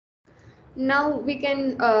 Now we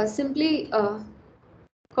can simply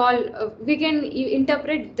we can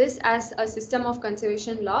interpret this as a system of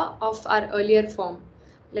conservation law of our earlier form,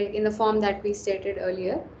 like in the form that we stated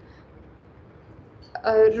earlier.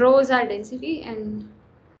 Rho is our density and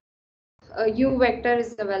u vector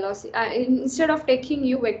is the velocity. Instead of taking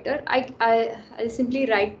u vector, I'll simply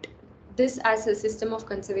write this as a system of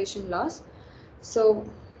conservation laws. So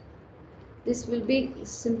this will be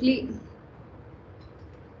simply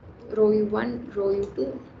rho u1, rho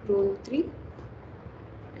u2, rho u3,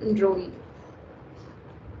 and rho e.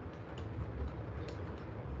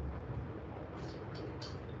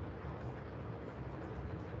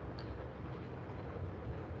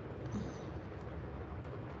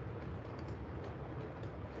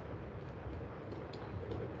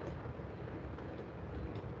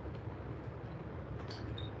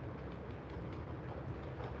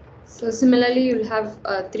 So similarly, you'll have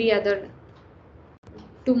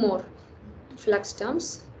 2 more flux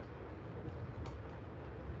terms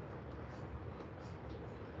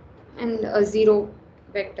and a 0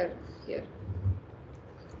 vector here.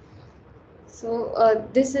 So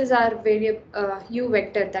this is our variable u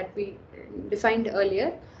vector that we defined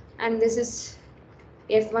earlier, and this is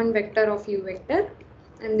f1 vector of u vector,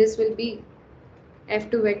 and this will be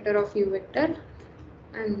f2 vector of u vector,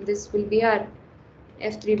 and this will be our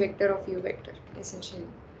f3 vector of u vector essentially.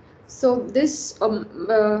 So this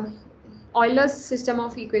Euler's system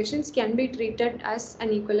of equations can be treated as an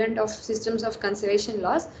equivalent of systems of conservation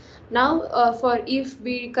laws. Now for if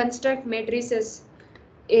we construct matrices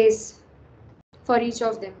A's for each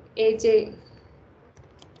of them, aj,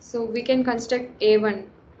 so we can construct a1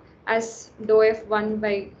 as dou f1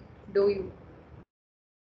 by dou u.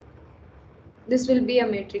 This will be a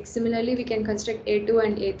matrix. Similarly, we can construct a2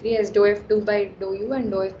 and a3 as dou f2 by dou u and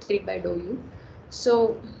dou f3 by dou u.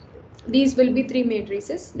 So these will be 3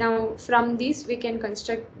 matrices. Now from these we can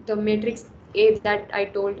construct the matrix A that I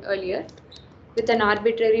told earlier with an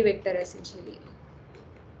arbitrary vector essentially.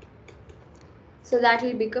 So that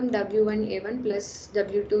will become w1a1 plus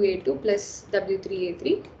w2a2 plus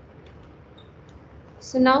w3a3.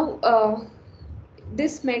 So now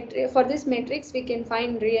this matrix, for this matrix, we can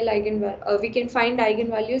find we can find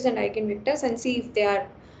eigenvalues and eigenvectors and see if they are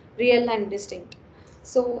real and distinct.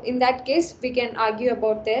 So in that case, we can argue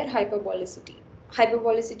about their hyperbolicity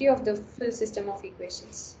of the full system of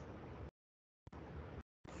equations.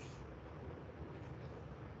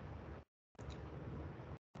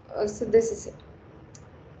 So this is it.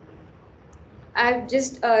 I've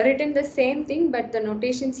just written the same thing, but the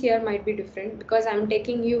notations here might be different because I'm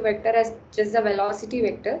taking u vector as just the velocity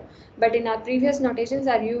vector. But in our previous notations,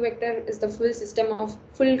 our u vector is the full system of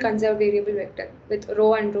full conserved variable vector with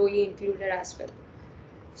rho and rho e included as well.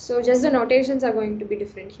 So just the notations are going to be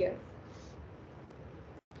different here.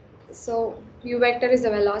 So u vector is the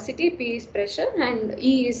velocity, p is pressure, and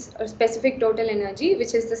E is a specific total energy,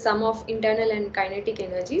 which is the sum of internal and kinetic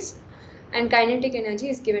energies. And kinetic energy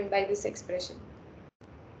is given by this expression.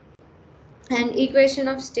 And equation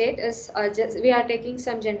of state is we are taking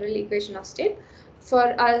some general equation of state.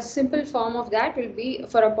 For a simple form of that will be,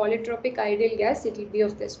 for a polytropic ideal gas, it will be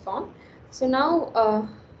of this form. So now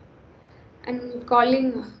I'm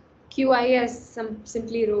calling Qi as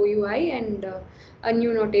simply rho ui and a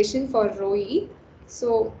new notation for rho e.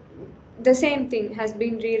 So the same thing has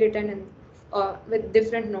been rewritten with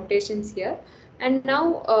different notations here. And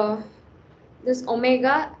now this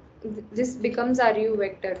omega, this becomes our u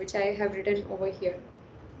vector, which I have written over here,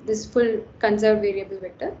 this full conserved variable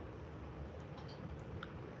vector.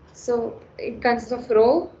 So it consists of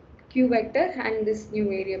rho, q vector, and this new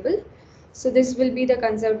variable. So this will be the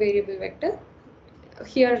conserved variable vector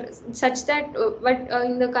here, such that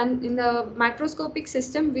in the macroscopic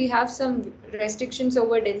system we have some restrictions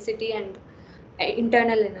over density and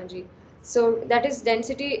internal energy. So that is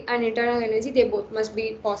density and internal energy, they both must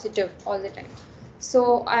be positive all the time.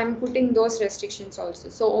 So I'm putting those restrictions also.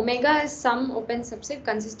 So omega is some open subset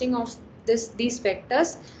consisting of these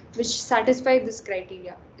vectors which satisfy this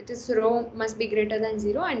criteria. It is rho must be greater than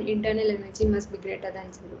 0 and internal energy must be greater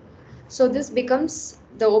than 0. So this becomes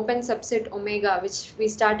the open subset omega, which we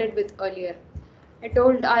started with earlier. I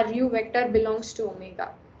told our u vector belongs to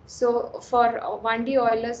omega. So for 1D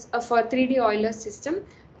Euler's, for 3D Euler's system,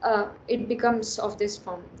 it becomes of this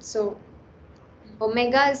form. So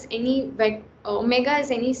omega is any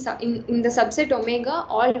in the subset omega,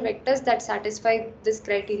 all vectors that satisfy this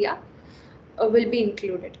criteria will be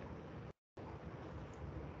included.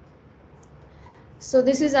 So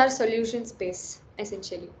this is our solution space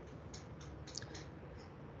essentially.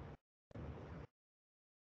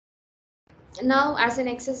 Now, as an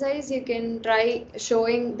exercise, you can try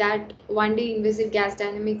showing that 1D inviscid gas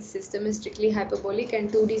dynamics system is strictly hyperbolic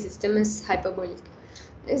and 2D system is hyperbolic.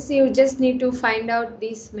 So you just need to find out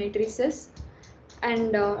these matrices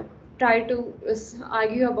and try to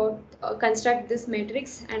argue about, construct this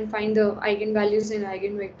matrix and find the eigenvalues and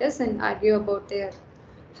eigenvectors and argue about their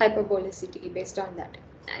hyperbolicity based on that.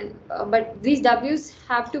 And but these W's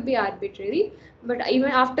have to be arbitrary. But even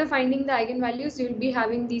after finding the eigenvalues, you will be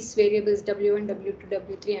having these variables W1, W2,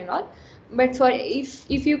 W3 and all. But for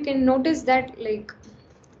if you can notice that, like,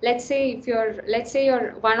 let's say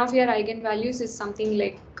your one of your eigenvalues is something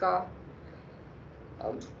like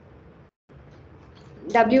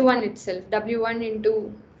W1 itself, W1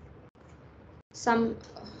 into some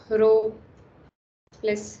rho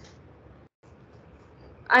plus,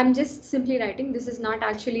 I'm just simply writing, this is not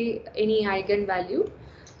actually any eigenvalue.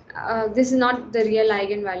 This is not the real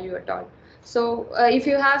eigenvalue at all. So if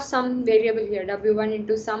you have some variable here, W1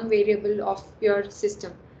 into some variable of your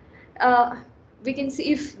system, we can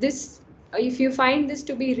see if you find this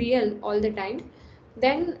to be real all the time,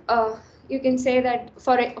 then you can say that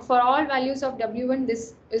for all values of W1,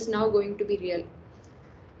 this is now going to be real.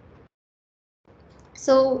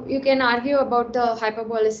 So you can argue about the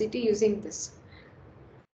hyperbolicity using this.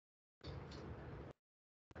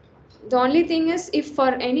 The only thing is, if for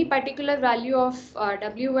any particular value of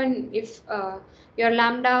W1, if your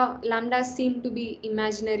lambda seem to be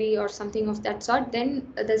imaginary or something of that sort,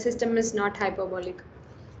 then the system is not hyperbolic.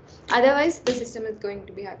 Otherwise, the system is going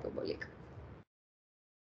to be hyperbolic.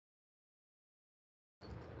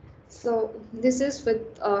 So this is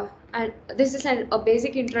with this is a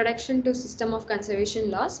basic introduction to system of conservation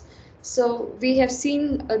laws. So we have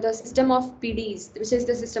seen the system of PDEs, which is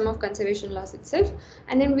the system of conservation laws itself,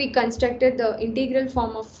 and then we constructed the integral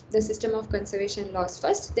form of the system of conservation laws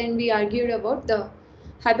first. Then we argued about the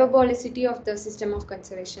hyperbolicity of the system of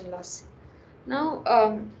conservation laws. Now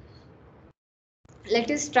let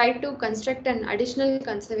us try to construct an additional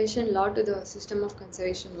conservation law to the system of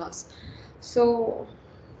conservation laws. So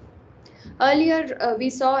earlier we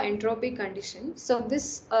saw entropy condition. So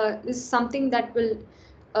this is something that will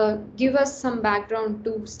give us some background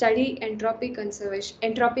to study entropy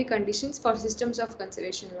conditions for systems of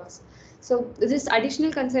conservation laws. So this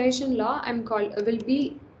additional conservation law will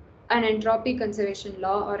be an entropy conservation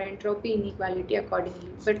law or entropy inequality accordingly.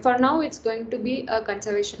 But for now, it's going to be a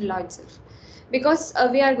conservation law itself, because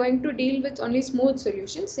we are going to deal with only smooth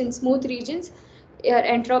solutions. In smooth regions,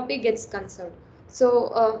 entropy gets conserved.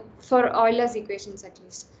 So for Euler's equations at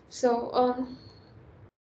least. So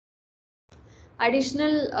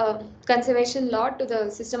additional conservation law to the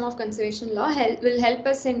system of conservation law will help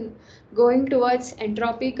us in going towards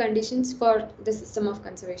entropy conditions for the system of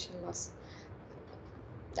conservation laws.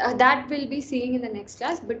 That we'll be seeing in the next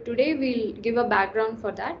class, but today we'll give a background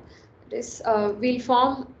for that. We'll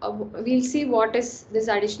see what is this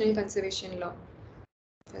additional conservation law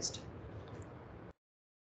first.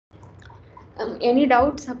 Any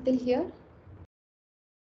doubts up till here?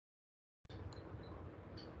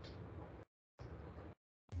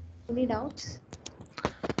 Any doubts?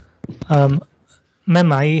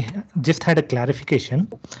 Ma'am, I just had a clarification.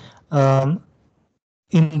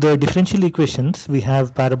 In the differential equations, we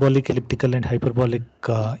have parabolic, elliptical, and hyperbolic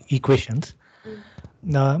equations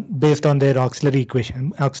based on their auxiliary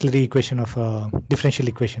equation of a differential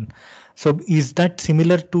equation. So is that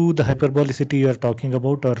similar to the hyperbolicity you are talking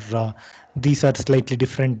about, or these are slightly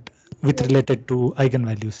different with related to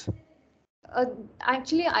eigenvalues?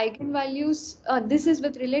 Actually, eigenvalues, this is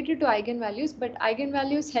with related to eigenvalues, but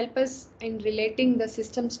eigenvalues help us in relating the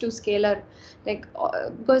systems to scalar.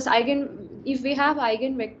 Because if we have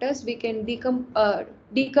eigenvectors, we can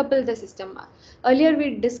decouple the system. Earlier,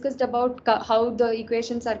 we discussed about how the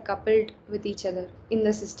equations are coupled with each other in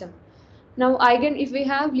the system. Now, if we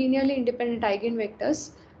have linearly independent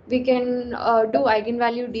eigenvectors, we can do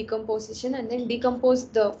eigenvalue decomposition and then decompose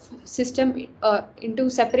the system into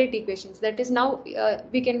separate equations. That is, now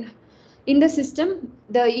we can, in the system,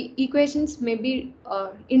 the equations may be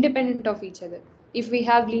independent of each other if we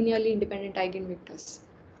have linearly independent eigenvectors.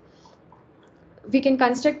 We can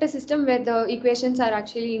construct a system where the equations are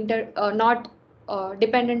actually not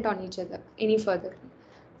dependent on each other any further.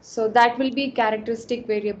 So that will be characteristic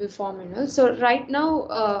variable form. So right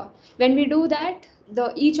now, when we do that,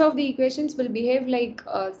 each of the equations will behave like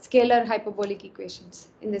scalar hyperbolic equations.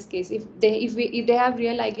 In this case, if they have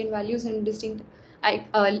real eigenvalues and distinct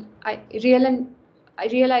real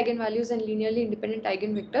eigenvalues and linearly independent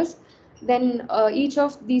eigenvectors, then each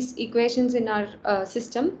of these equations in our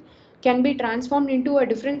system can be transformed into a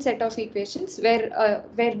different set of equations where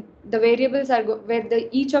the variables are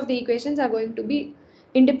each of the equations are going to be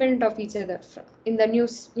independent of each other in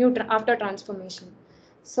the after transformation.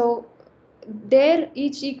 So there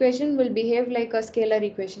each equation will behave like a scalar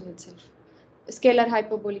equation itself, a scalar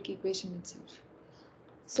hyperbolic equation itself.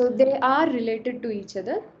 So they are related to each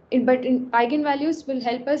other, but eigenvalues will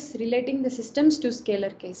help us relating the systems to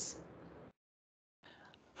scalar case.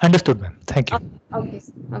 Understood, ma'am. Thank you. Okay.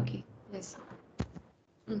 Okay. Yes.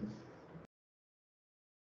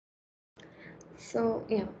 So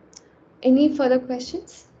yeah. Any further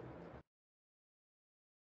questions?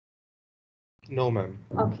 No, ma'am.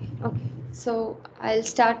 Okay. Okay. So I'll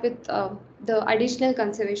start with the additional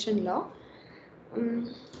conservation law.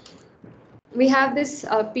 We have this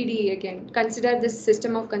PDE again. Consider this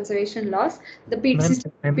system of conservation laws. The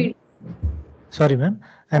system. Sorry, ma'am.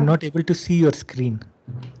 I'm not able to see your screen.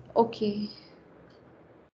 Okay.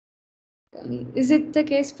 Is it the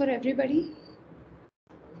case for everybody?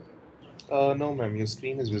 No, ma'am. Your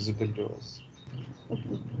screen is visible to us.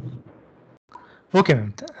 Okay,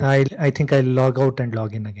 ma'am. I think I'll log out and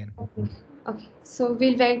log in again. Okay. So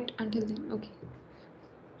we'll wait until then. Okay.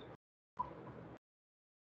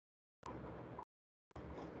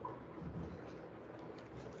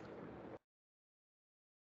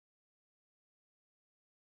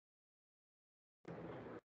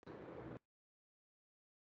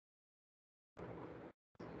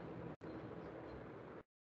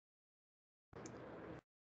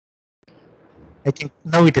 I think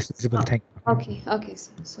now it is visible. Thank you. Okay. Okay.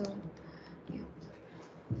 So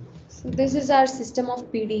this is our system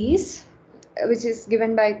of PDEs, which is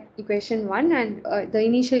given by equation 1, and the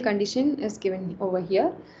initial condition is given over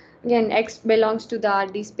here. Again, X belongs to the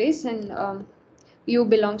RD space, and U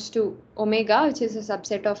belongs to omega, which is a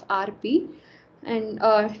subset of RP, and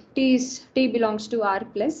T belongs to R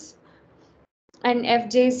plus, and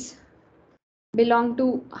FJs belong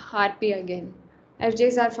to RP again.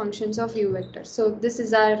 FJs are functions of U vector. So this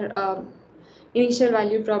is our initial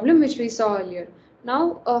value problem, which we saw earlier.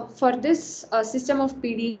 Now, for this system of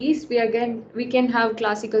PDEs, we can have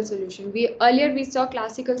classical solution. Earlier we saw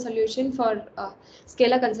classical solution for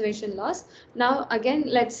scalar conservation laws. Now again,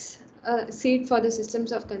 let's see it for the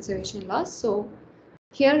systems of conservation laws. So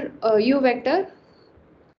here u vector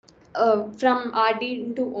from Rd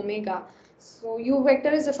into omega. So u vector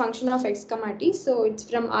is a function of x comma t. So it's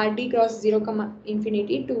from Rd cross 0 comma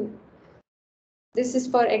infinity to, this is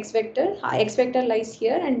for x vector. X vector lies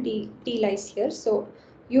here and t lies here. So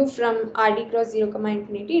u from Rd cross 0 comma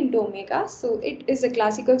infinity into omega. So it is a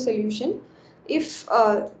classical solution if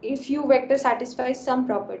u vector satisfies some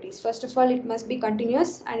properties. First of all, it must be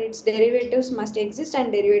continuous and its derivatives must exist,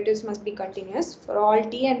 and derivatives must be continuous for all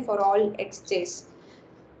t and for all xj's,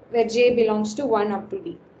 where j belongs to 1 up to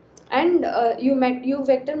d. And u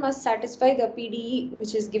vector must satisfy the PDE,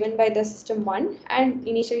 which is given by the system 1, and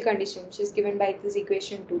initial condition, which is given by this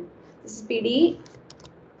equation 2. This is PDE.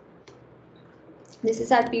 This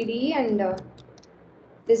is our PDE, and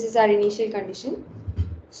this is our initial condition.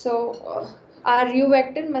 So our u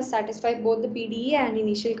vector must satisfy both the PDE and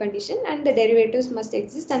initial condition, and the derivatives must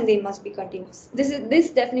exist and they must be continuous.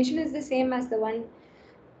 This definition is the same as the one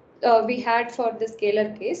we had for the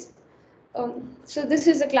scalar case. So this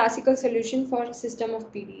is a classical solution for a system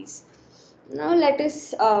of PDEs. Now let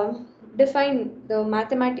us define the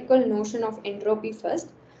mathematical notion of entropy first.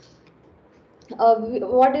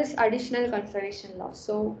 What is additional conservation law?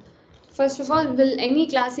 So first of all, will any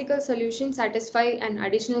classical solution satisfy an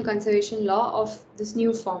additional conservation law of this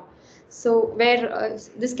new form? So where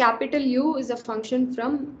this capital U is a function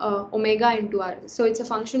from omega into R. So it's a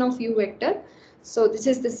function of U vector. So this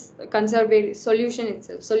is this conserved solution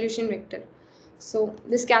itself, solution vector. So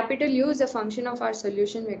this capital U is a function of our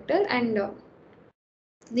solution vector, and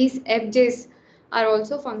these fj's are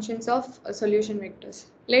also functions of solution vectors.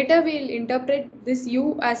 Later we'll interpret this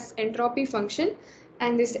U as entropy function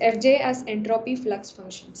and this fj as entropy flux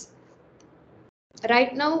functions.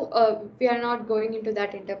 Right now we are not going into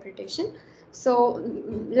that interpretation. So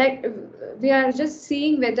we are just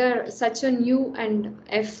seeing whether such an U and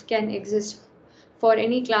F can exist for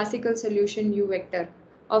any classical solution U vector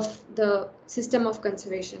of the system of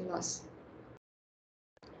conservation laws.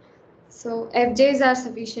 So fj's are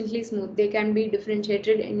sufficiently smooth. They can be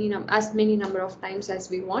differentiated as many number of times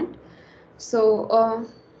as we want. So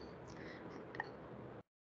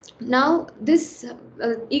now this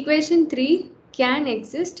equation 3 can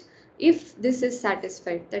exist if this is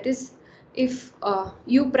satisfied. That is, if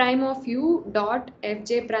u prime of u dot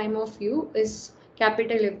fj prime of u is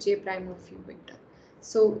capital Fj prime of u vector.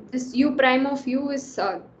 So this u prime of u is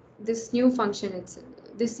this new function itself,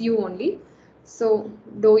 this u only. So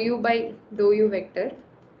dou u by dou u vector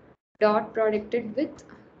dot producted with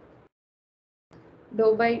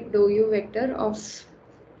dou by dou u vector of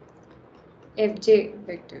fj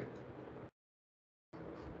vector.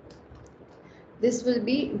 This will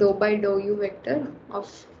be dou by dou u vector of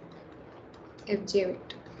fj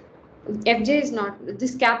vector. Fj is not,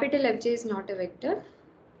 this capital Fj is not a vector,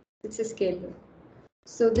 it's a scalar.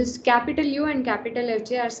 So this capital U and capital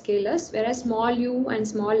Fj are scalars, whereas small u and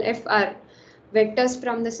small f are vectors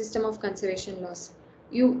from the system of conservation laws.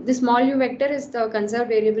 The small u vector is the conserved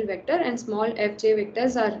variable vector, and small fj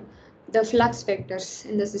vectors are the flux vectors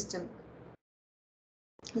in the system.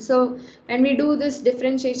 So when we do this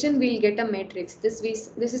differentiation, we'll get a matrix. This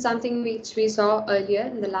is something which we saw earlier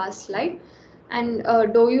in the last slide. And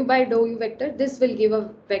dou u by dou u vector, this will give a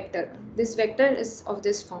vector. This vector is of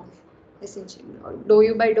this form, essentially. Dou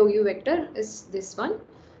u by dou u vector is this one,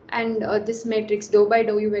 and this matrix dou by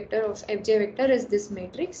dou u vector of fj vector is this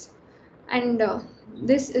matrix, and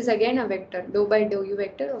this is again a vector, dou by dou u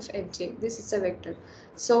vector of fj. This is a vector.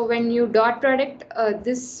 So when you dot product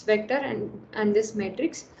this vector and this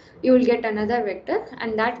matrix, you will get another vector,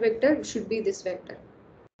 and that vector should be this vector.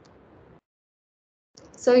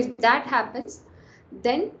 So if that happens,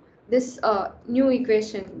 then this new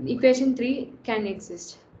equation 3 can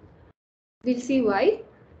exist. We'll see why.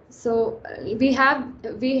 So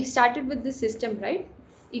we started with the system, right?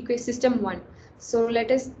 System 1. So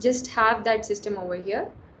let us just have that system over here.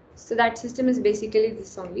 So that system is basically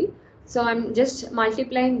this only. So I'm just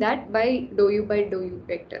multiplying that by dou u by dou u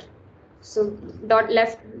vector. So dot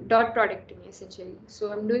producting essentially.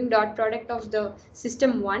 So I'm doing dot product of the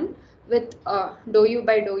system 1 with dou u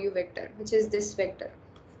by dou u vector, which is this vector.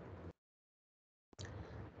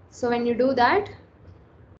 So when you do that,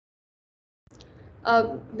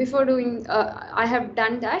 before doing, I have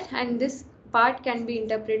done that, and this part can be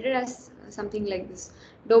interpreted as something like this.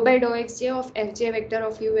 Dou by dou xj of fj vector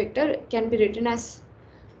of u vector can be written as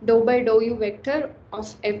dou by dou u vector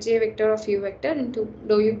of fj vector of u vector into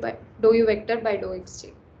dou u vector by dou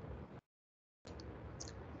xj.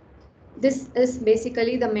 This is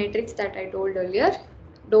basically the matrix that I told earlier,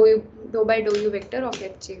 dou by dou u vector of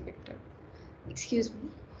fj vector. Excuse me.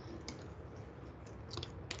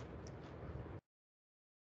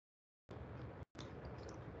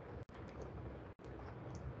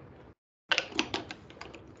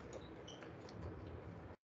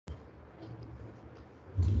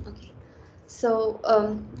 So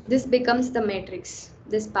this becomes the matrix,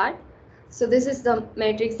 this part. So this is the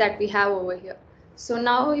matrix that we have over here. So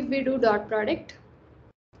now if we do dot product,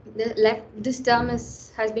 the left, this term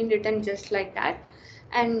has been written just like that,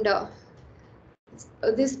 and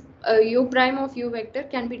this u prime of u vector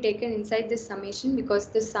can be taken inside this summation, because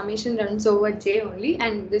this summation runs over j only,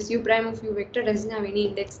 and this u prime of u vector doesn't have any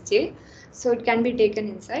index j, so it can be taken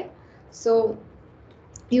inside. So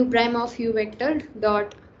u prime of u vector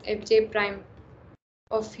dot fj prime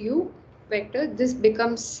of u vector, this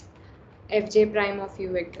becomes fj prime of u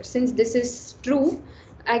vector. Since this is true,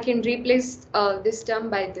 I can replace this term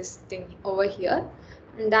by this thing over here,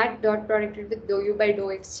 and that dot producted with dou u by dou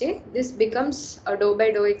xj, this becomes a dou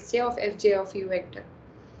by dou xj of fj of u vector.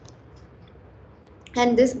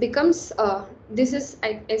 And this becomes, this is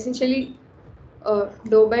essentially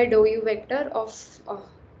dou by dou u vector of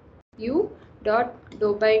u dot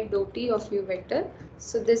dou by dou t of u vector.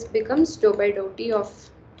 So this becomes dou by dou t of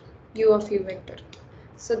u of u vector.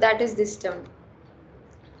 So that is this term.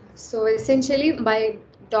 So essentially, by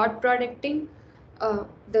dot producting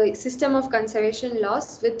the system of conservation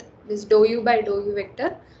laws with this dou u by dou u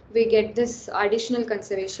vector, we get this additional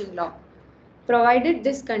conservation law, provided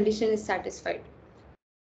this condition is satisfied.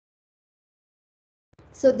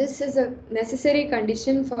 So this is a necessary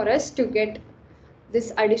condition for us to get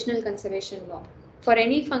this additional conservation law. For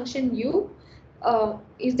any function u,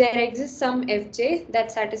 if there exists some fj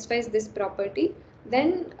that satisfies this property,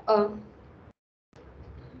 then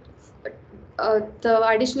the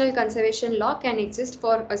additional conservation law can exist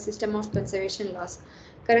for a system of conservation laws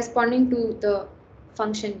corresponding to the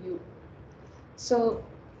function u. So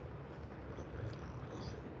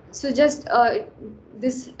just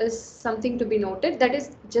this is something to be noted, that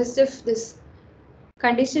is, just if this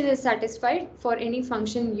condition is satisfied for any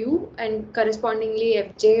function u and correspondingly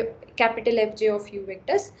fj, capital Fj of u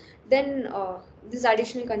vectors, then this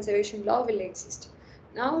additional conservation law will exist.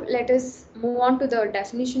 Now let us move on to the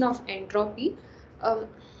definition of entropy.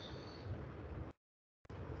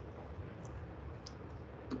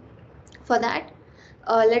 For that,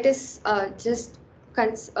 let us just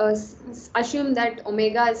assume that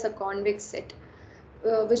omega is a convex set,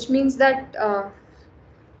 which means that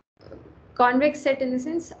convex set in the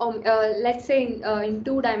sense, let's say in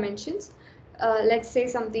 2 dimensions, let's say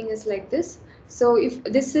something is like this. So if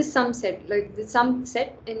this is some set, like some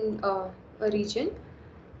set in a region,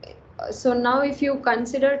 so now if you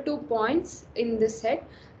consider 2 points in this set,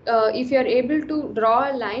 if you are able to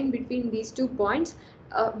draw a line between these 2 points,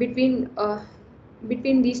 between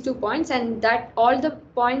these 2 points, and that all the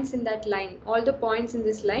points in that line, all the points in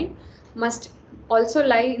this line must also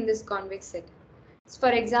lie in this convex set. So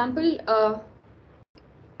for example,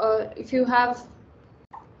 if you have,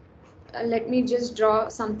 let me just draw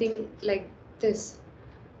something like this.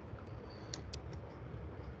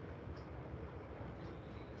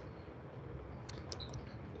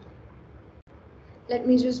 Let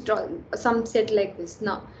me just draw some set like this.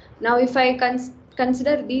 Now if I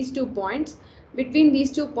consider these 2 points, between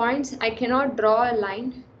these 2 points I cannot draw a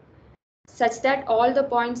line such that all the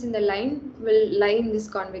points in the line will lie in this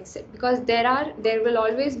convex set, because there will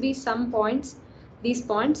always be some points, these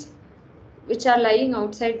points, which are lying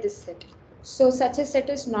outside this set. So such a set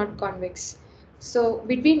is not convex. So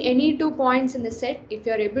between any 2 points in the set, if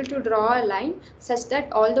you are able to draw a line such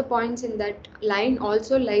that all the points in that line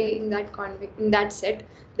also lie in that set,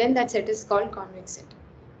 then that set is called convex set.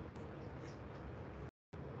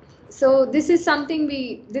 So this is something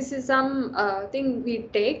thing we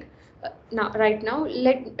take right now.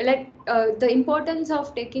 The importance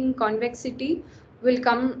of taking convexity will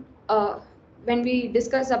come when we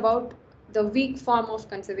discuss about the weak form of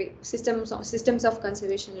systems of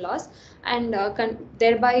conservation laws, and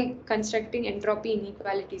thereby constructing entropy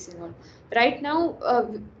inequalities and all. Right now,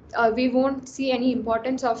 we won't see any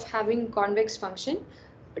importance of having convex function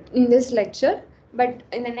in this lecture, but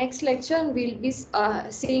in the next lecture we'll be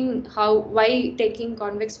seeing why taking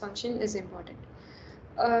convex function is important.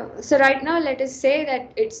 So right now let us say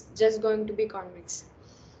that it's just going to be convex.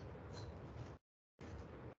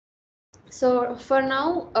 So for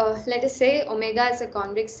now, let us say omega is a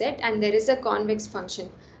convex set and there is a convex function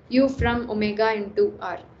u from omega into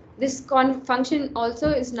r. This function also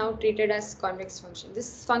is now treated as convex function.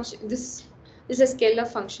 This is a scalar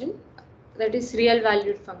function, that is real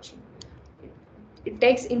valued function. It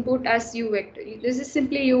takes input as u vector. This is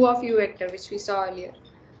simply u of u vector, which we saw earlier.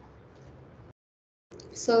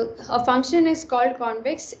 So a function is called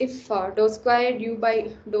convex if dou squared u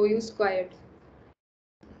by dou u squared.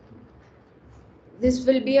 This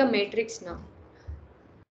will be a matrix now.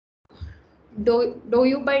 Dou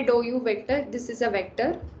u by dou u vector, this is a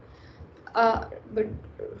vector. but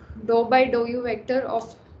dou by dou u vector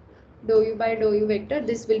of dou u by dou u vector,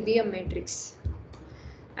 this will be a matrix.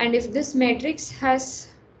 And if this matrix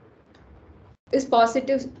is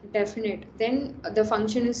positive definite, then the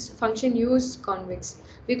function u is convex.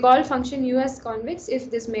 We call function u as convex if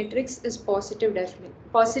this matrix is positive definite.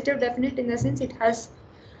 Positive definite in the sense it has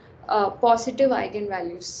positive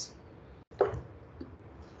eigenvalues.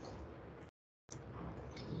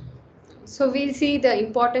 So we'll see the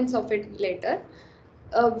importance of it later.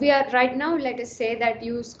 We are right now, let us say that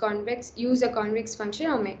use a convex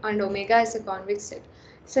function and omega as a convex set.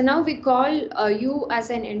 So now we call U as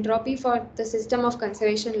an entropy for the system of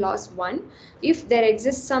conservation laws 1 if there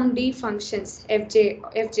exists some d functions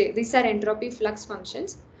fj, these are entropy flux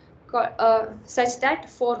functions such that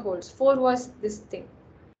 4 holds. 4 was this thing,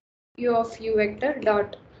 U of u vector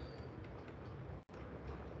dot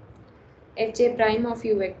fj prime of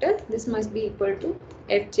u vector, this must be equal to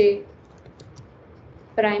fj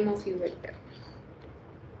prime of u vector.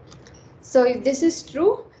 So if this is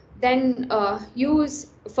true, then u is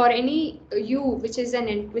for any u which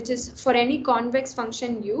is for any convex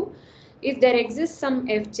function u, if there exists some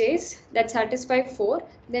fj's that satisfy 4,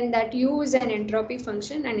 then that u is an entropy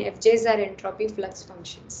function and fj's are entropy flux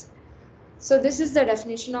functions. So this is the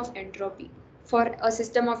definition of entropy for a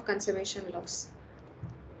system of conservation laws.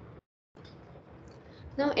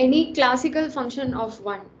 Now, any classical function of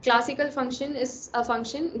 1. Classical function is a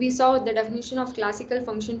function. We saw the definition of classical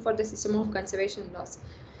function for the system of conservation laws.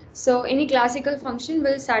 So, any classical function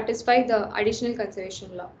will satisfy the additional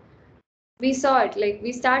conservation law. We saw it, like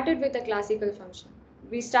we started with a classical function.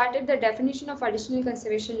 We started the definition of additional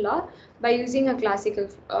conservation law by using a classical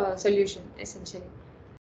solution, essentially.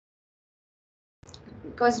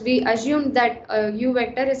 Because we assumed that u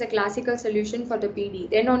vector is a classical solution for the PD.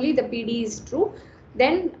 Then only the PD is true.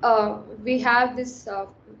 Then we have this,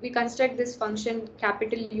 we construct this function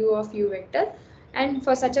capital U of u vector, and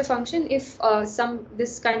for such a function, if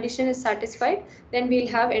this condition is satisfied, then we'll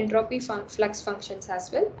have entropy flux functions as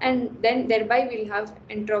well, and then thereby we'll have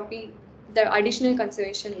entropy, the additional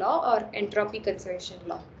conservation law or entropy conservation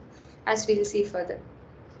law, as we'll see further.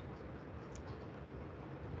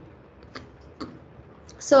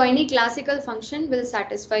 So any classical function will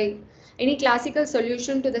satisfy, any classical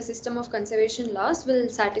solution to the system of conservation laws will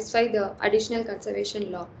satisfy the additional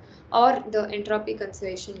conservation law or the entropy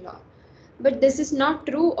conservation law. But this is not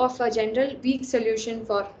true of a general weak solution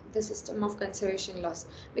for the system of conservation laws,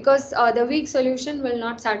 because the weak solution will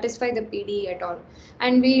not satisfy the PD at all.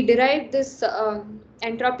 And we derive this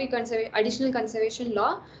entropy additional conservation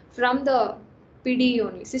law from the PD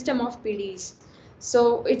only, system of PDEs.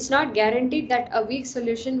 So it's not guaranteed that a weak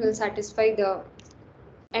solution will satisfy the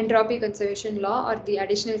entropy conservation law or the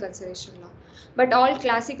additional conservation law. But all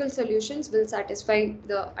classical solutions will satisfy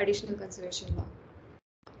the additional conservation law.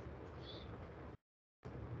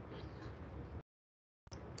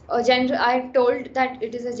 I've told that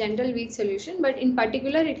it is a general weak solution, but in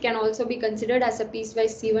particular it can also be considered as a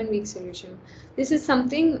piecewise C1 weak solution. This is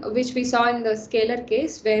something which we saw in the scalar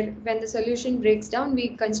case, where when the solution breaks down, we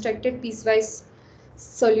constructed piecewise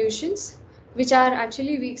solutions which are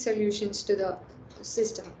actually weak solutions to the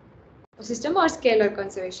system or scalar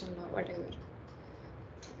conservation law, whatever.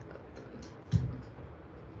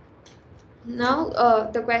 Now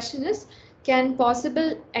the question is, can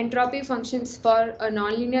possible entropy functions for a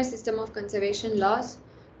nonlinear system of conservation laws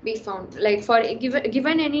be found? Like for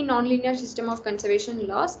given any nonlinear system of conservation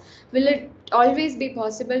laws, will it always be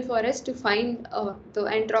possible for us to find the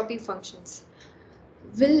entropy functions?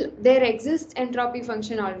 Will there exist entropy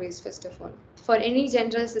function always, first of all, for any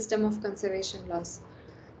general system of conservation laws?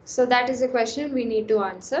 So that is a question we need to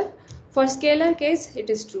answer. For scalar case, it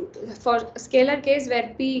is true. For scalar case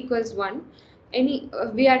where p equals 1,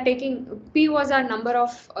 we are taking p was our number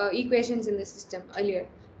of equations in the system earlier.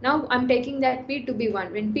 Now I'm taking that p to be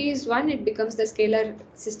 1. When p is 1, it becomes the scalar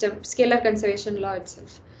system, scalar conservation law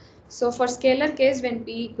itself. So for scalar case, when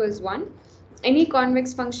p equals 1, any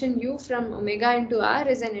convex function u from omega into r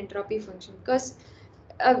is an entropy function, because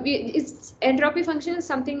entropy function is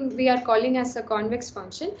something we are calling as a convex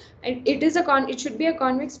function. It should be a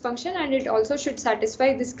convex function, and it also should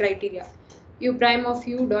satisfy this criteria: u prime of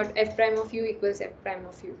u dot f prime of u equals f prime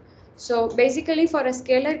of u. So basically, for a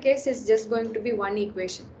scalar case, it's just going to be one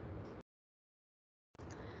equation.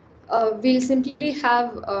 We'll simply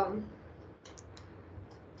have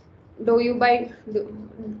dou u by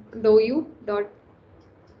dou u dot,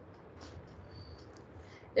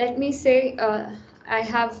 let me say I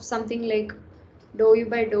have something like dou u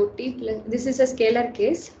by dou t plus, this is a scalar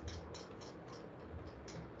case,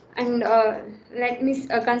 and let me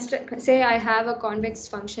say I have a convex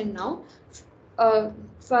function now.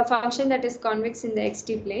 for a function that is convex in the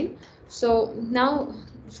xt plane. So now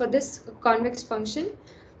for this convex function,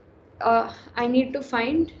 I need to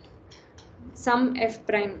find some f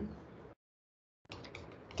prime,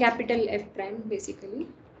 capital F prime basically.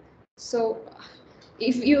 So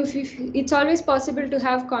if it's always possible to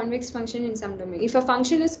have convex function in some domain. If a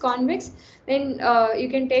function is convex, then you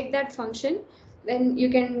can take that function, then you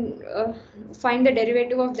can find the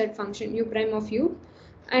derivative of that function u prime of u,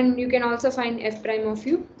 and you can also find f prime of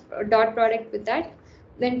u, dot product with that,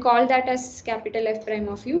 then call that as capital F prime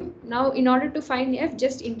of u. Now in order to find f,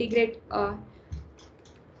 just integrate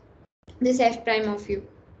this f prime of u.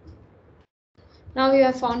 Now you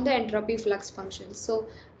have found the entropy flux function. So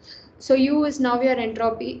u is now your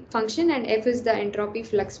entropy function and f is the entropy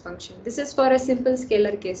flux function. This is for a simple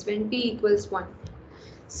scalar case when p equals 1.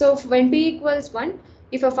 So when p equals 1,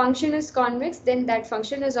 if a function is convex, then that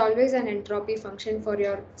function is always an entropy function for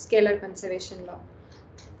your scalar conservation law.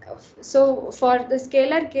 So for the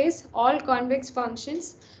scalar case, all convex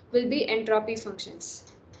functions will be entropy functions.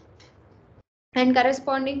 And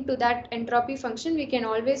corresponding to that entropy function, we can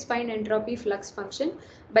always find entropy flux function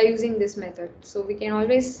by using this method. So we can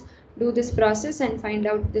always do this process and find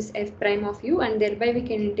out this f prime of u, and thereby we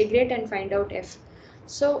can integrate and find out f.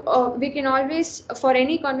 So we can always, for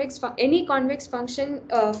any convex function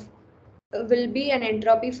will be an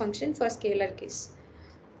entropy function for scalar case.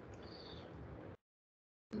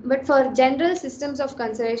 But for general systems of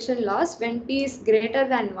conservation laws, when p is greater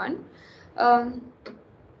than 1,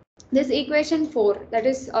 this equation 4, that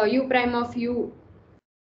is u prime of u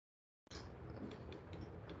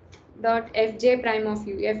dot fj prime of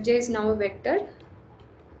u, fj is now a vector,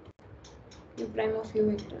 u prime of u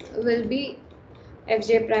vector will be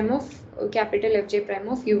fj prime of capital fj prime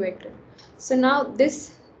of u vector. So now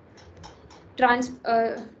this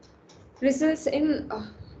results in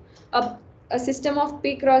a system of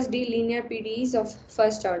p cross d linear PDEs of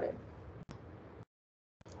first order.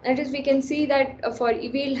 That is, we can see that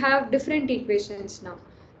we'll have different equations now,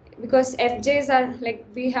 because fj's are like,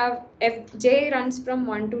 we have fj runs from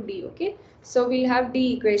 1 to d, okay? So we have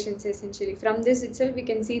d equations essentially. From this itself, we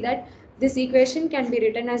can see that this equation can be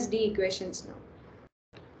written as d equations now.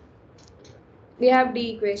 We have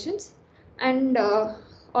d equations, and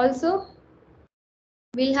also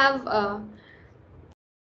we'll have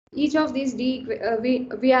each of these d,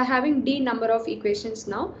 we are having d number of equations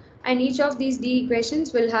now, and each of these d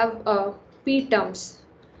equations will have p terms,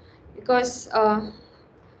 because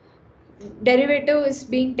derivative is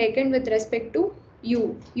being taken with respect to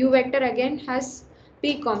u. U vector again has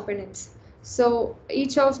p components. So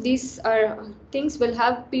each of these things will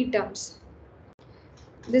have p terms.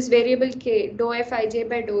 This variable k, dou fij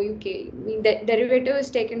by dou uk, derivative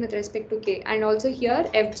is taken with respect to k, and also here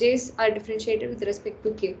fj's are differentiated with respect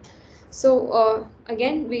to k. So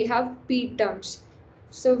again we have p terms.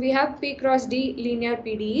 So we have p cross d linear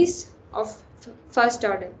PDEs of first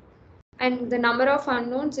order, and the number of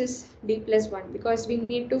unknowns is d plus 1, because we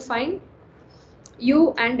need to find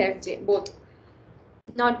u and fj both.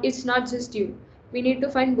 It's not just u, we need to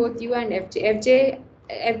find both u and fj.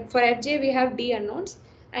 For fj we have d unknowns,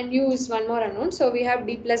 and u is one more unknown, so we have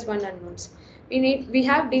d plus 1 unknowns. We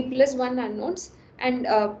have d plus 1 unknowns and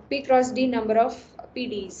p cross d number of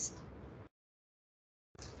PDEs.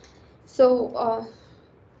 So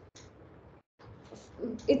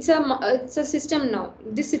it's a system now.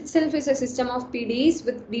 This itself is a system of PDEs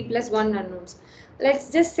with d plus 1 unknowns.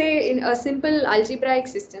 Let's just say in a simple algebraic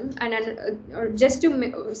system, and just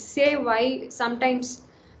to say why sometimes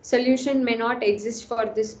solution may not exist for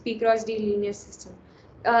this p cross d linear system.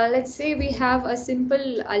 Let's say we have a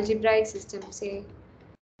simple algebraic system, say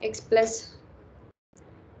x plus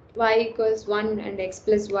y equals 1 and x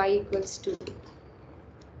plus y equals 2.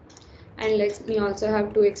 And let me also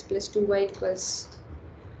have 2x plus 2y equals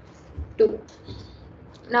 2.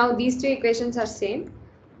 Now these two equations are same.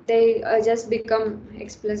 They just become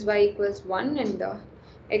x plus y equals 1 and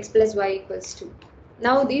x plus y equals 2.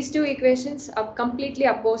 Now these two equations completely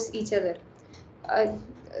oppose each other.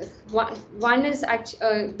 One is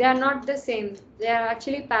actually, they are not the same. They are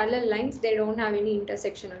actually parallel lines. They don't have any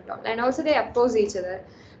intersection at all. And also they oppose each other.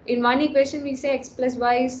 In one equation we say x plus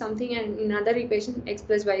y is something, and in another equation x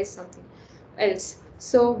plus y is something else.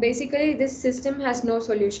 So basically this system has no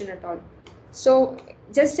solution at all. So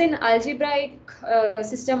just in algebraic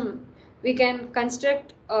system, we can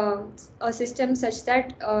construct a system such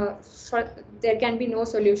that there can be no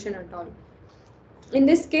solution at all. In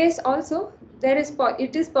this case also,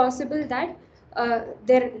 it is possible that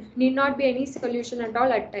there need not be any solution at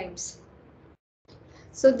all at times.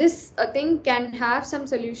 So this thing can have some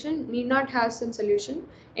solution, need not have some solution,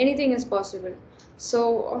 anything is possible.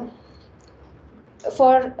 So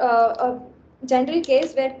for a general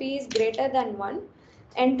case where P is greater than 1,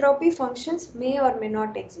 entropy functions may or may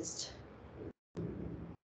not exist.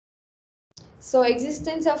 So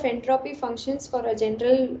existence of entropy functions for a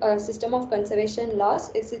general system of conservation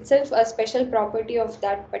laws is itself a special property of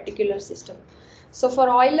that particular system. So for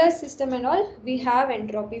Euler's system and all, we have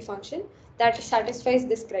entropy function that satisfies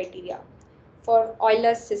this criteria. For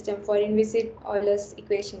Euler's system, for inviscid Euler's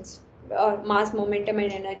equations, mass, momentum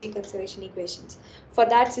and energy conservation equations. For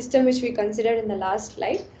that system which we considered in the last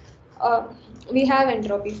slide, we have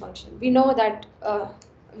entropy function. We know that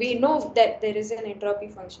there is an entropy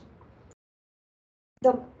function.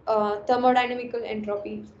 The thermodynamical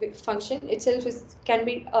entropy function itself can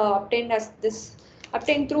be obtained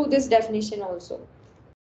through this definition also.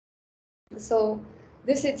 So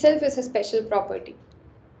this itself is a special property.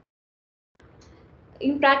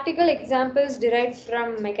 In practical examples derived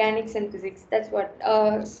from mechanics and physics, that's what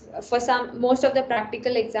most of the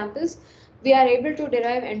practical examples, we are able to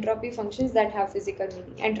derive entropy functions that have physical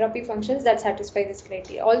meaning, entropy functions that satisfy this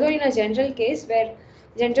criteria. Although in a general case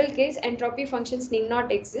entropy functions need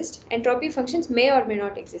not exist, entropy functions may or may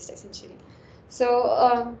not exist essentially.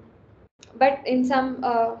 So but in some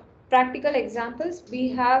practical examples we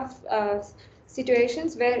have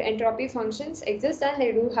situations where entropy functions exist and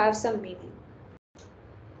they do have some meaning.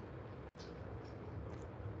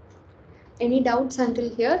 Any doubts until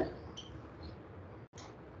here?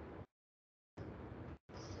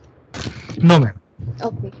 No, ma'am.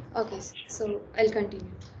 Okay, so I'll continue.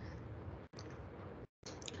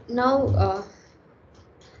 Now,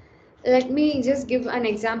 let me just give an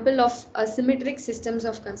example of asymmetric systems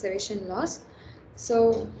of conservation laws.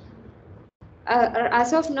 So,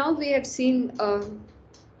 as of now, we have seen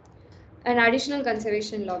an additional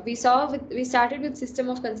conservation law. We started with system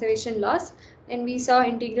of conservation laws, and we saw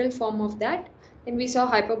integral form of that, then we saw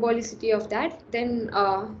hyperbolicity of that, then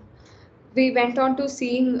we went on to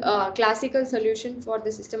seeing classical solution for the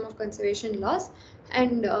system of conservation laws,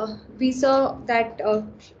 and we saw that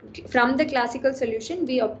from the classical solution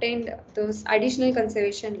we obtained those additional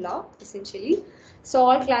conservation law essentially. So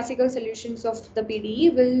all classical solutions of the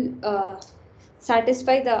PDE will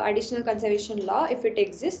satisfy the additional conservation law if it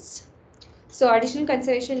exists. So additional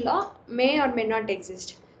conservation law may or may not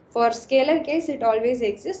exist. For scalar case, it always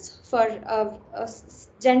exists. For a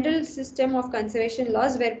general system of conservation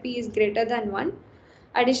laws where P is greater than 1,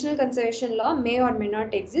 additional conservation law may or may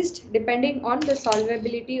not exist depending on the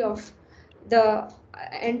solvability of the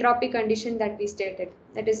entropy condition that we stated.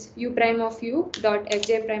 That is U prime of U dot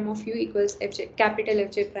Fj prime of U equals capital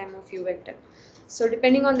Fj prime of U vector. So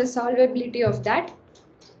depending on the solvability of that,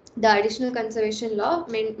 the additional conservation law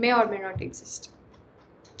may or may not exist.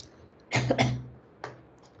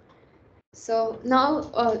 So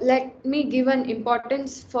now let me give an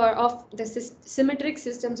importance of the symmetric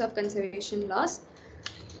systems of conservation laws.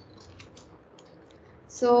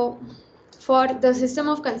 So for the system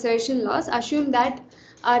of conservation laws, assume that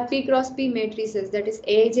our P cross P matrices, that is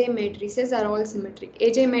Aj matrices, are all symmetric.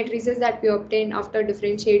 Aj matrices that we obtain after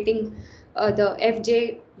differentiating the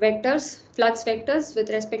Fj vectors, flux vectors with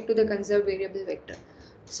respect to the conserved variable vector.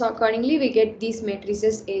 So accordingly, we get these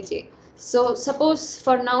matrices Aj. So suppose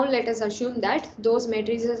for now, let us assume that those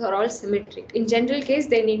matrices are all symmetric. In general case,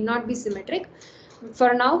 they need not be symmetric.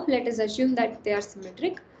 For now, let us assume that they are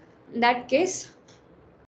symmetric. In that case,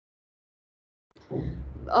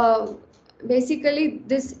 basically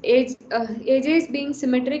this Aj being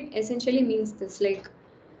symmetric essentially means this, like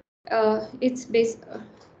it's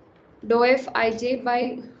dou f ij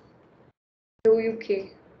by dou uk,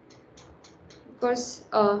 because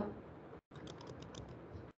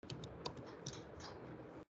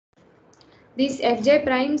these Fj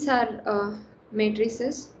primes are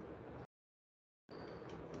matrices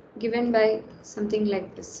given by something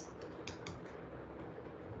like this.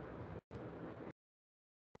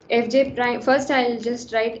 Fj prime, first I'll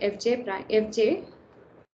just write Fj prime, Fj,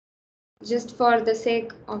 just for the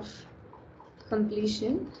sake of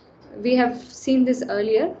completion. We have seen this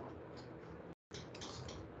earlier.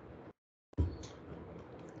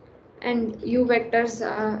 And U vectors,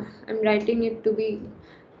 I'm writing it to be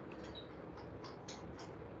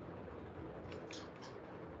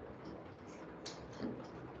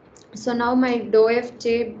so now my dou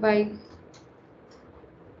Fj by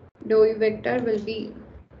dou U vector will be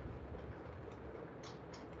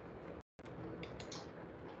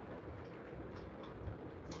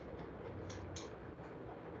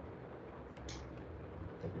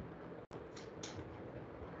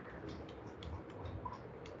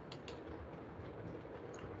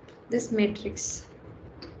this matrix.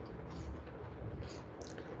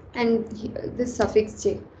 and this suffix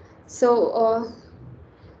j. So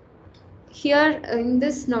here in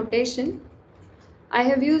this notation, I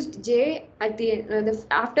have used j at the end.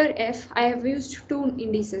 After f, I have used two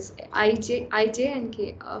indices, ij and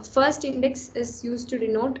k. First index is used to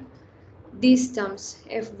denote these terms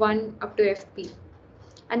f1 up to fp,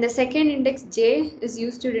 and the second index j is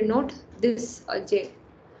used to denote this j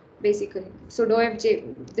basically. So dou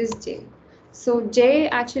fj, this j. So j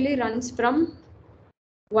actually runs from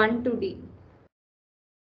 1 to d,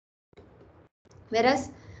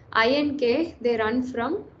 whereas I and k, they run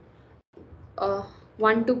from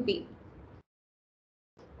 1 to p.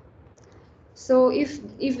 So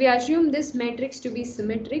if we assume this matrix to be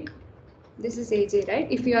symmetric, this is aj, right?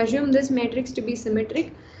 If you assume this matrix to be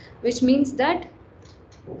symmetric, which means that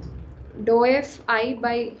dou fi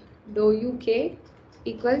by dou uk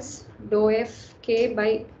equals dou fk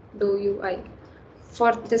by dou ui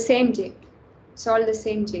for the same j. It's all the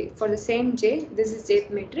same j. For the same j, this is jth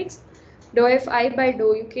matrix. Dou fi by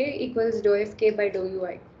dou uk equals dou fk by dou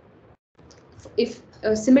ui. If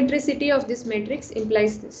symmetricity of this matrix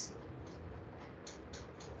implies this.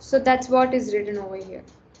 So that's what is written over here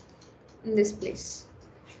in this place.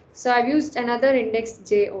 So I've used another index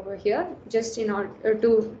j over here just in order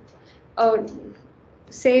to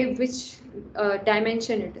say which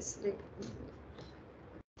dimension it is, like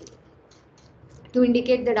to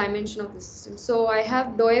indicate the dimension of the system. So I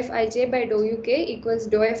have dou fij by dou uk equals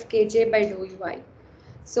dou fkj by dou ui.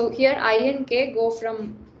 So here I and k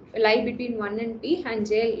lie between 1 and p, and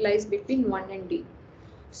j lies between 1 and d.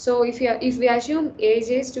 So if we assume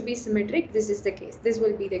aj's to be symmetric, this is the case. This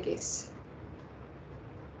will be the case.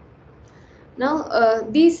 Now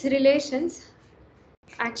these relations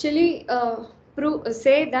actually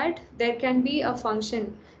say that there can be a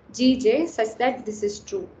function gj such that this is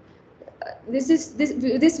true.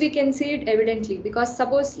 This we can see it evidently, because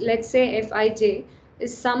suppose, let's say fij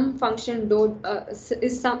is some function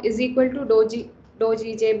is equal to dou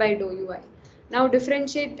gj by dou ui. Now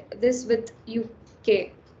differentiate this with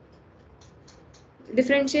uk.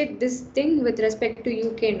 Differentiate this thing with respect to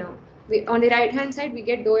uk. Now on the right hand side we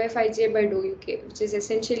get dou fij by dou uk, which is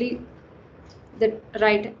essentially the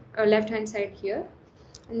left hand side here,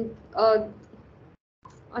 and on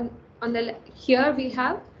the here we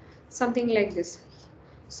have something like this.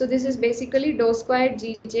 So this is basically dou squared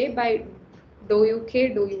gj by dou uk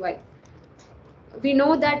dou ui. We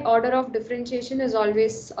know that order of differentiation is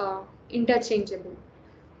always interchangeable.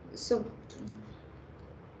 So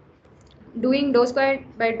doing dou squared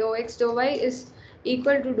by dou x dou y is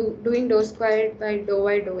equal to doing dou squared by dou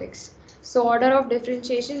y dou x. So order of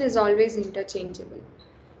differentiation is always interchangeable.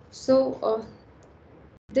 So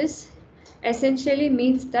this essentially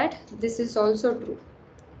means that this is also true.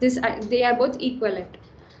 They are both equivalent.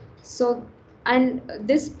 So, and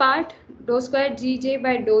this part dou squared gj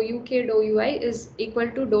by dou uk dou ui is equal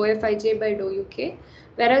to dou fij by dou uk,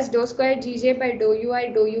 whereas dou squared gj by dou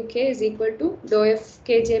ui dou uk is equal to dou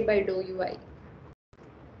fkj by dou ui.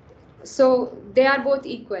 So they are both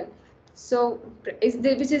equal. So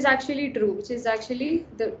which is actually true, which is actually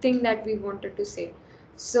the thing that we wanted to say.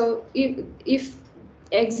 So if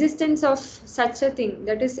existence of such a thing,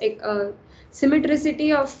 that is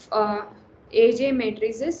symmetricity of aj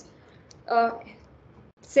matrices,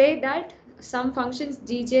 say that some functions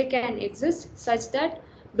gj can exist such that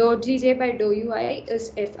dou gj by dou ui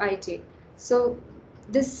is fij. So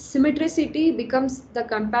this symmetricity becomes the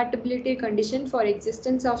compatibility condition for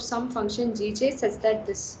existence of some function gj such that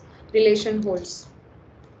this relation holds.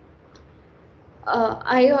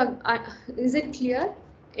 Is it clear?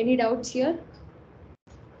 Any doubts here?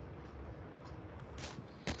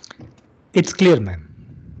 It's clear, ma'am.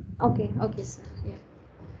 Okay, sir. Yeah.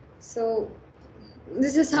 So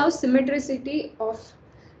this is how symmetricity of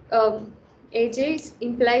AJs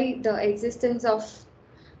imply the existence of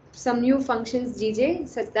some new functions gj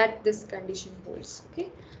such that this condition holds. Okay.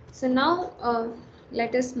 So now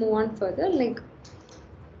let us move on further. Like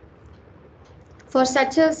for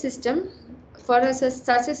such a system,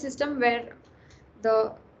 such a system where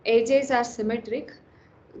the AJs are symmetric,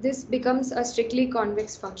 this becomes a strictly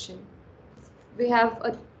convex function. We have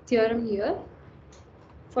a theorem here.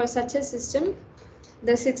 For such a system,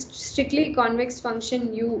 the strictly convex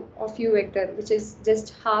function u of u vector, which is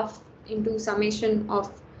just half into summation of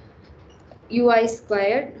ui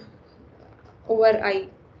squared over I,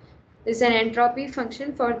 is an entropy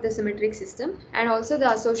function for the symmetric system, and also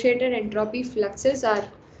the associated entropy fluxes are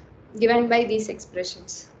given by these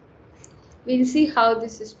expressions. We'll see how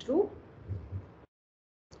this is true.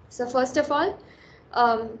 So first of all,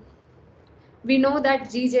 we know that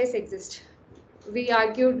GJs exist. we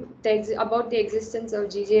argued about the existence of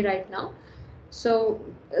Gj right now. So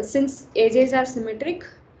since AJs are symmetric,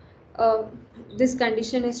 this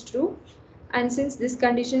condition is true, and since this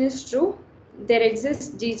condition is true, there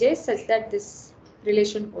exists Gjs such that this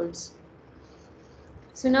relation holds.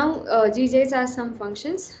 So now Gjs are some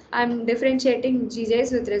functions. I'm differentiating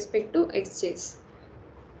Gjs with respect to Xjs.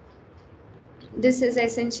 This is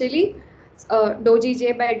essentially dou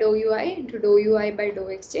Gj by dou Ui into dou Ui by dou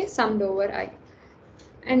Xj summed over I.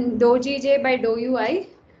 And dou Gj by dou Ui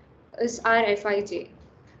is our Fij,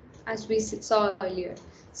 as we saw earlier.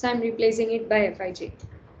 So I'm replacing it by Fij.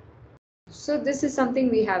 So this is something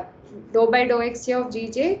we have. Dou by dou Xj of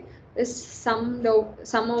Gj is sum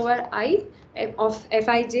over I of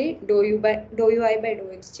Fij dou Ui by dou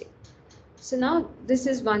Xj. So now this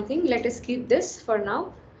is one thing. Let us keep this for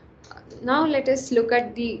now. Now let us look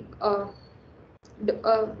at the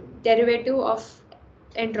derivative of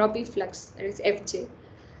entropy flux, that is Fj.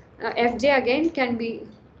 Fj again can be,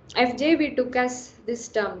 Fj we took as this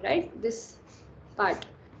term, right? This part.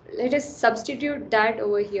 Let us substitute that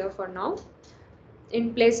over here for now.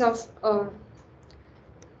 In place of,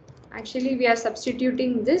 actually we are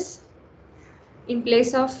substituting this in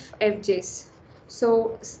place of Fj's.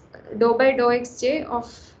 So dou by dou Xj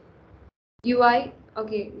of Ui,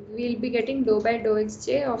 okay, we'll be getting dou by dou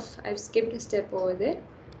Xj of, I've skipped a step over there.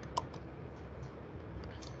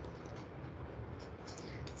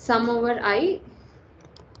 Sum over I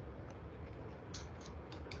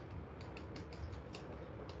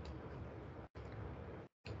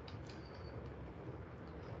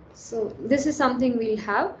so this is something we'll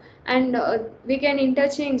have, and we can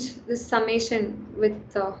interchange this summation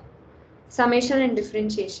with summation and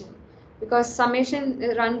differentiation, because summation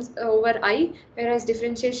runs over I, whereas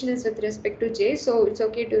differentiation is with respect to J, so it's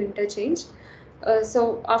okay to interchange.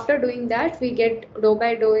 So after doing that, we get dou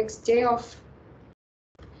by dou Xj of,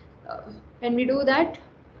 when we do that,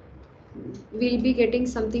 we'll be getting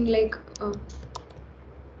something like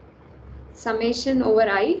summation over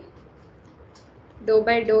I dou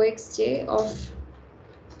by dou Xj of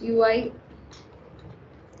Ui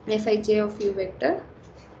Fij of U vector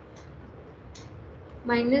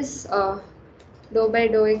minus dou by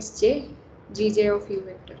dou Xj Gj of U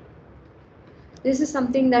vector. This is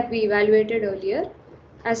something that we evaluated earlier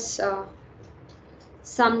as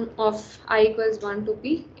sum of I equals 1 to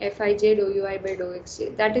P Fij dou Ui by dou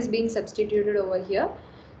Xj. That is being substituted over here,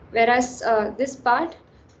 whereas this part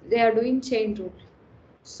they are doing chain rule.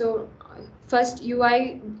 So first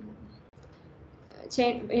Ui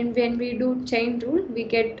chain, when we do chain rule, we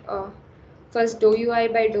get first dou Ui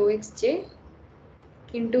by dou Xj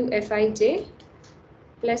into Fij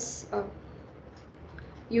plus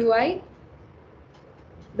Ui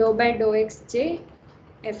dou by dou Xj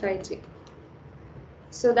Fij.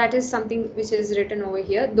 So that is something which is written over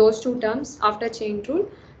here, those two terms after chain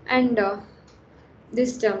rule, and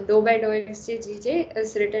this term dou by dou Xj Gj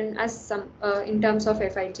is written as some in terms of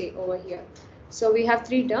Fij over here. So we have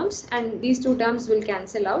three terms, and these two terms will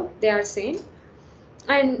cancel out, they are same,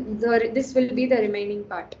 and this will be the remaining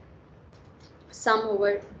part, sum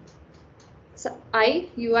over I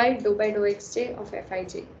Ui dou by dou Xj of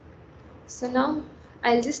Fij. So now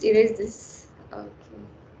I'll just erase this. Okay.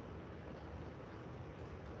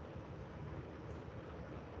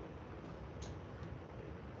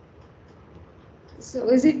 So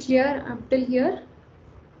is it clear up till here?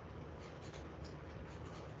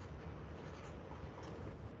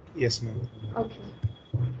 Yes, ma'am. Okay.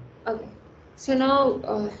 Okay. So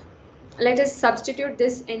now let us substitute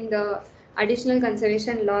this in the additional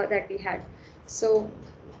conservation law that we had. So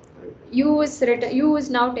U is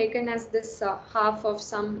now taken as this half of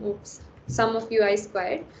sum of Ui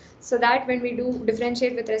squared. So that when we do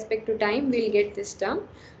differentiate with respect to time, we'll get this term.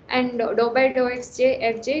 And dou by dou Xj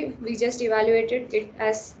Fj, we just evaluated it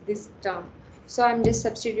as this term. So I'm just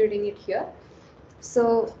substituting it here.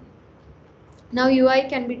 So now Ui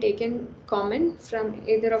can be taken common from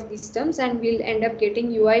either of these terms, and we'll end up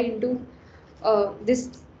getting Ui into this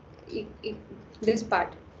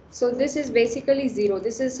part. So this is basically 0.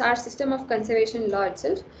 This is our system of conservation law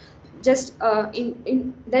itself. Just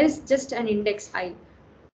there is just an index I.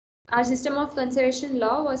 Our system of conservation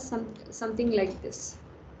law was something like this.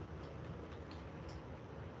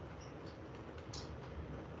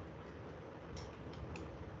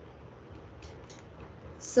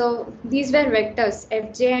 So these were vectors,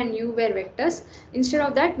 Fj and U were vectors. Instead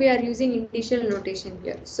of that, we are using initial notation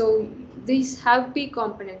here. So these have P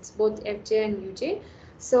components, both Fj and Uj.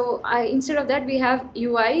 So instead of that, we have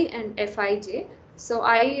Ui and Fij. So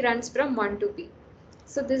I runs from 1 to P.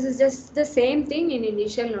 So this is just the same thing in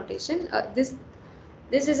initial notation. This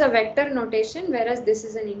This is a vector notation, whereas this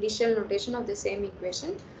is an initial notation of the same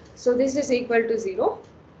equation. So this is equal to 0.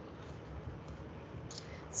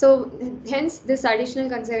 So hence this additional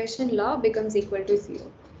conservation law becomes equal to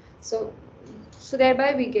 0. So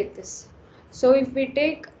thereby we get this. So if we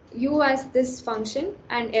take u as this function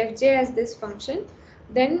and fj as this function,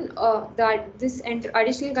 then this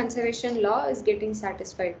additional conservation law is getting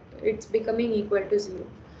satisfied. It's becoming equal to 0.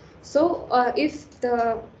 So if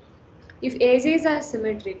AJs are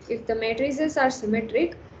symmetric, if the matrices are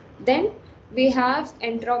symmetric, then we have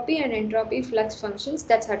entropy and entropy flux functions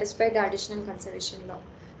that satisfy the additional conservation law.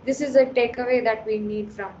 This is a takeaway that we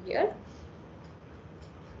need from here.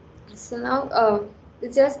 So now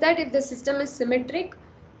it's just that if the system is symmetric,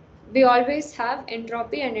 we always have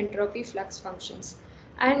entropy and entropy flux functions.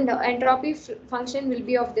 And entropy function will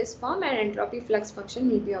be of this form and entropy flux function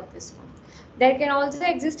will be of this form. There can also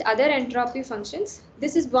exist other entropy functions.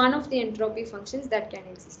 This is one of the entropy functions that can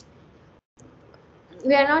exist.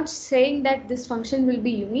 We are not saying that this function will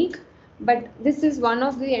be unique, but this is one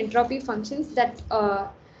of the entropy functions that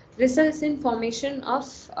results in formation of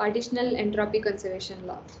additional entropy conservation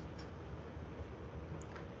law.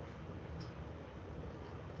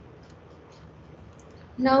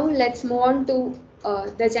 Now let's move on to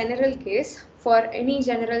the general case for any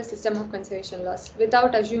general system of conservation laws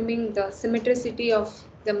without assuming the symmetricity of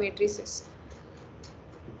the matrices.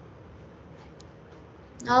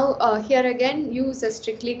 Now here again use a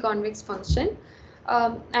strictly convex function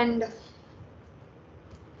and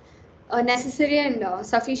a necessary and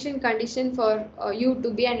sufficient condition for U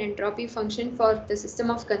to be an entropy function for the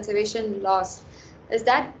system of conservation laws is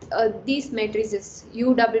that these matrices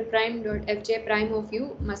U double prime dot Fj prime of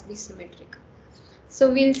U must be symmetric. So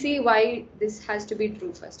we'll see why this has to be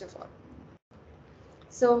true first of all.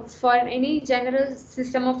 So for any general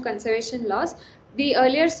system of conservation laws, we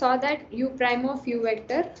earlier saw that U prime of U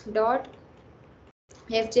vector dot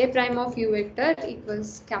Fj prime of U vector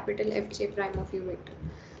equals capital Fj prime of U vector.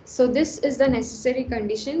 So this is the necessary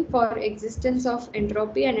condition for existence of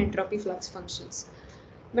entropy and entropy flux functions.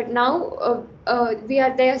 But now they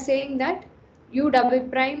are saying that U double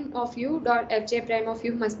prime of U dot Fj prime of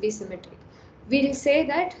U must be symmetric. We will say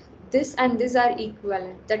that this and this are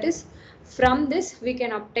equivalent. That is, from this we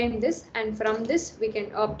can obtain this, and from this we can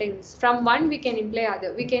obtain this. From one we can imply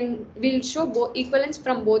other. We'll show both equivalence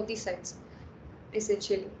from both the sides,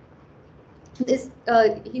 essentially. This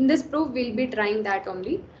in this proof we'll be trying that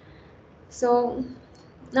only. So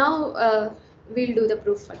now we'll do the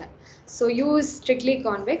proof for that. So U is strictly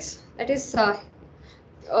convex. That is,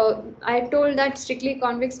 I told that strictly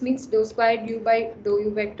convex means dou squared U by dou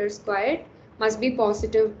U vector squared must be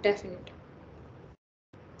positive definite.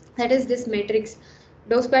 That is this matrix.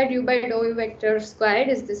 Dou squared U by dou U vector squared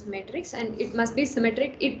is this matrix, and it must be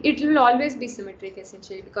symmetric. It will always be symmetric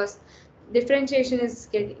essentially because differentiation is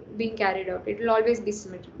being carried out. It will always be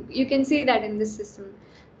symmetric. You can see that in this system.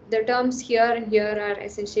 The terms here and here are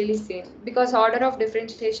essentially same because order of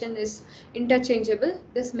differentiation is interchangeable.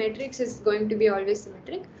 This matrix is going to be always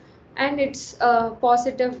symmetric, and it's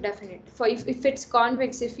positive definite. For if it's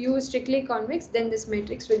convex, if U is strictly convex, then this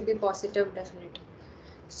matrix will be positive definite.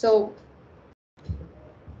 So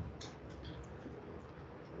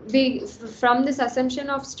from this assumption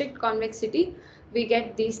of strict convexity, we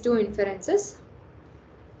get these two inferences.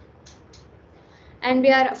 And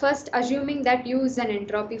we are first assuming that U is an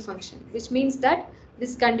entropy function, which means that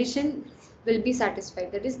this condition will be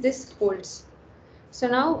satisfied. That is, this holds. So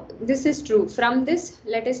now this is true. From this,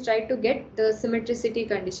 let us try to get the symmetricity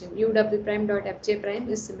condition. U double prime dot Fj prime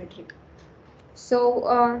is symmetric.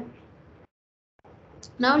 So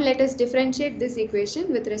now let us differentiate this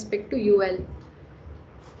equation with respect to UL.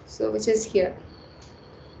 So which is here.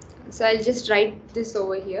 So I'll just write this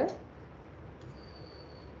over here.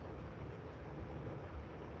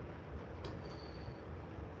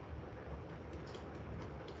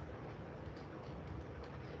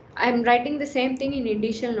 I'm writing the same thing in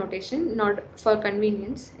initial notation, not for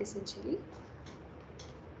convenience, essentially.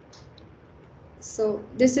 So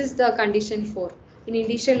this is the condition 4 in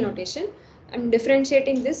initial notation. I'm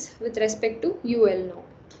differentiating this with respect to UL now.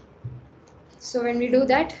 So when we do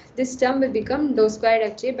that, this term will become dou squared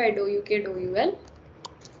Fj by dou UK dou UL.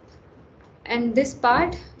 And this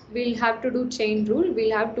part, we'll have to do chain rule.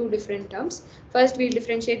 We'll have two different terms. First, we'll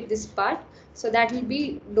differentiate this part. So that will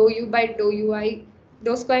be dou U by dou UI,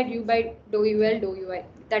 dou squared U by dou UL dou UI.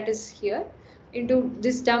 That is here. Into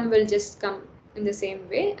this term will just come in the same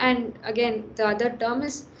way. And again, the other term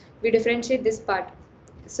is we differentiate this part.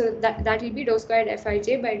 So that will be dou squared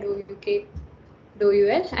Fij by dou UK dou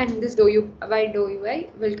UL, and this dou U by dou UI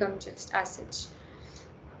will come just as such.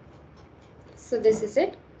 So this is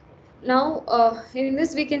it. Now in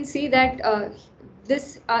this we can see that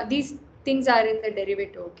these things are in the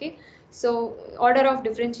derivative. Okay, so order of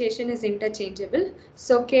differentiation is interchangeable,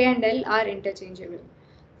 so K and L are interchangeable.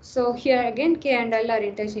 So here again K and L are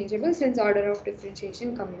interchangeable since order of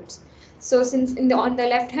differentiation commutes. So since on the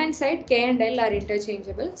left hand side K and L are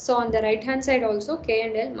interchangeable, so on the right hand side also K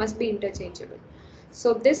and L must be interchangeable.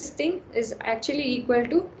 So this thing is actually equal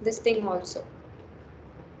to this thing also.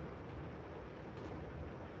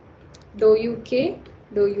 Dou UK,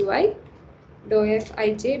 dou UI, dou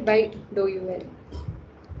Fij by dou UL.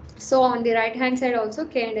 So on the right hand side also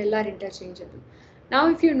K and L are interchangeable. Now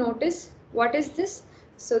if you notice, what is this?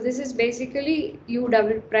 So this is basically U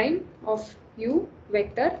double prime of U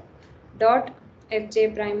vector dot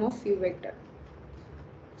Fj prime of U vector.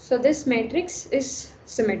 So this matrix is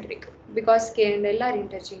symmetric because K and L are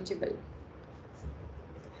interchangeable.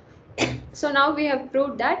 So now we have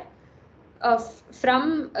proved that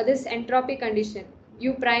from this entropy condition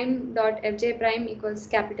U prime dot Fj prime equals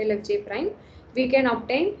capital Fj prime, we can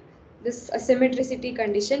obtain this symmetricity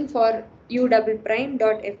condition for U double prime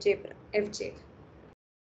dot Fj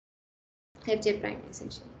prime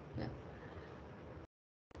essentially. Yeah.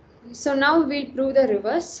 So now we'll prove the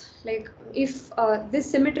reverse. Like if this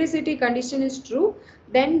symmetricity condition is true,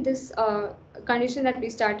 then this condition that we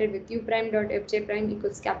started with U prime dot Fj prime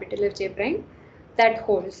equals capital Fj prime, that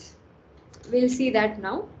holds. We'll see that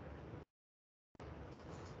now.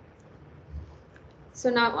 So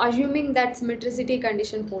now assuming that symmetricity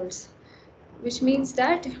condition holds, which means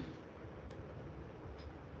that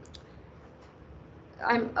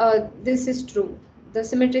this is true. The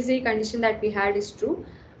symmetricity condition that we had is true.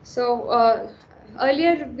 So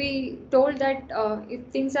earlier we told that if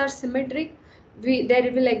things are symmetric,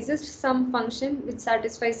 there will exist some function which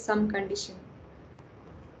satisfies some condition.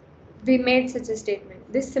 We made such a statement.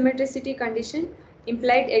 This symmetricity condition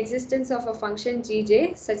implied existence of a function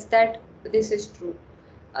Gj such that this is true.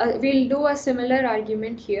 We'll do a similar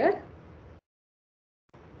argument here.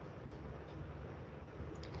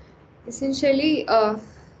 Essentially,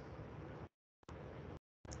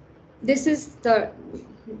 this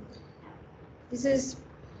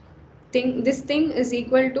thing is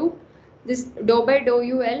equal to this dou by dou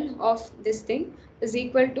ul of this thing is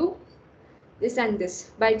equal to this and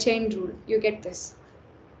this by chain rule. You get this.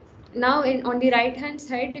 Now on the right hand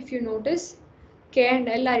side, if you notice, K and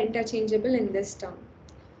L are interchangeable in this term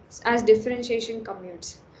as differentiation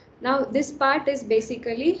commutes. Now this part is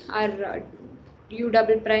basically our U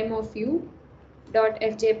double prime of U dot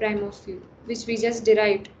Fj prime of U, which we just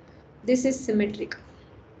derived. This is symmetric.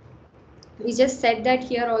 We just said that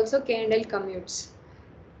here also K and L commutes.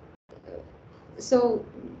 So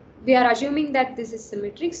we are assuming that this is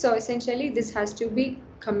symmetric. So essentially this has to be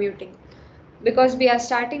commuting because we are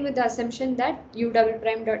starting with the assumption that U double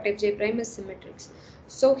prime dot Fj prime is symmetric.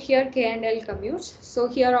 So here K and L commutes. So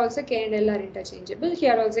here also K and L are interchangeable.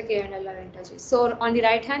 Here also K and L are interchangeable. So on the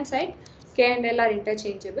right hand side, K and L are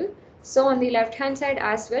interchangeable. So on the left hand side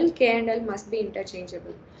as well, K and L must be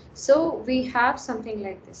interchangeable. So we have something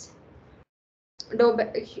like this.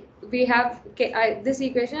 We have this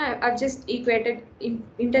equation. I've just equated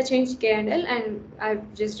interchanged K and L, and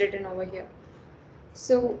I've just written over here.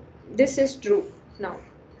 So this is true now.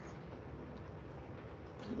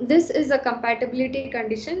 This is a compatibility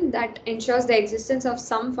condition that ensures the existence of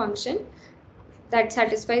some function that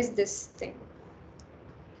satisfies this thing.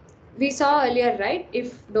 We saw earlier, right?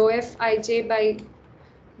 If dou Fij by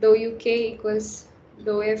dou Uk equals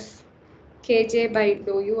dou Fkj by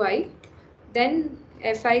dou Ui, then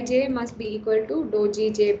Fij must be equal to dou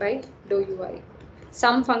Gj by dou Ui.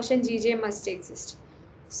 Some function Gj must exist.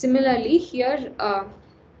 Similarly, here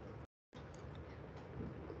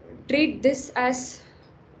treat this as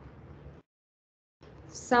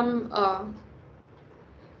some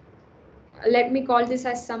let me call this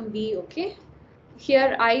as some b. Okay,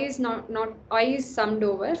 here I is not I is summed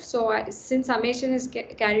over, so since summation is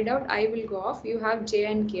carried out, I will go off. You have j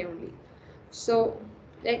and k only, so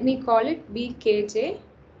let me call it bkj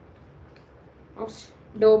of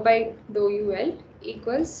dou by dou ul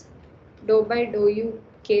equals dou by dou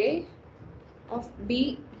uk of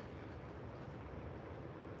b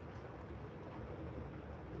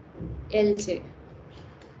lj.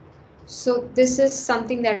 So this is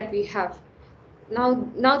something that we have.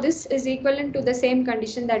 Now this is equivalent to the same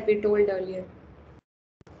condition that we told earlier.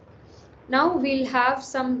 Now we'll have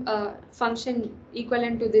some function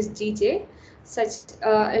equivalent to this Gj, such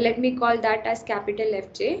let me call that as capital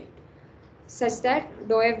Fj, such that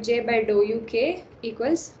dou Fj by dou Uk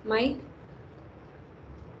equals my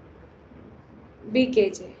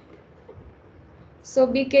Bkj. So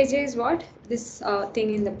Bkj is what? This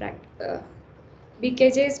thing in the bracket.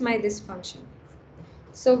 Bkj is my this function.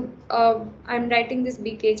 So I'm writing this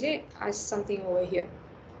Bkj as something over here.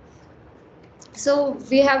 So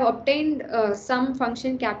we have obtained some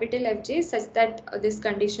function capital Fj such that this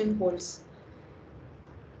condition holds.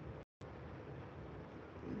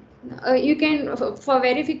 You can, for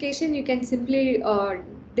verification, you can simply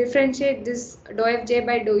differentiate this dou Fj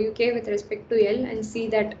by dou Uk with respect to L and see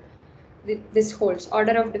that this holds.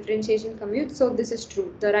 Order of differentiation commutes, so this is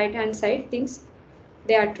true. The right hand side thinks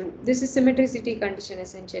they are true. This is symmetricity condition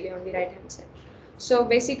essentially on the right hand side. So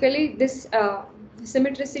basically this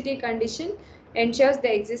symmetricity condition ensures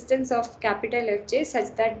the existence of capital Fj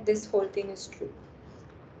such that this whole thing is true.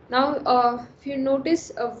 Now if you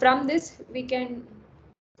notice from this we can,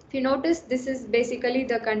 if you notice, this is basically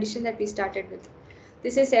the condition that we started with.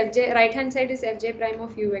 This is Fj, right hand side is Fj prime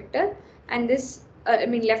of u vector, and this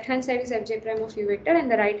left hand side is Fj prime of u vector, and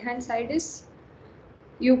the right hand side is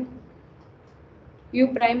u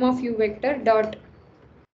prime of u vector dot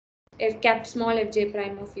f cap small Fj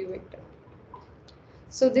prime of u vector.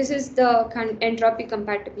 So this is the entropy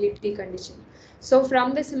compatibility condition. So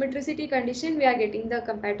from the symmetricity condition, we are getting the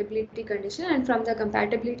compatibility condition, and from the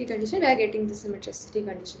compatibility condition, we are getting the symmetricity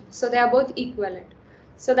condition. So they are both equivalent.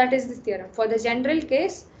 So that is this theorem. For the general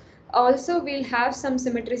case, also we'll have some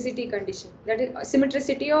symmetricity condition. That is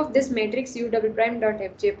symmetricity of this matrix u double prime dot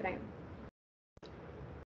Fj prime.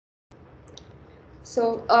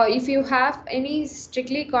 So if you have any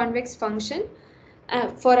strictly convex function,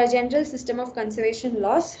 for a general system of conservation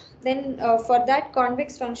laws, then for that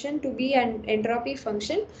convex function to be an entropy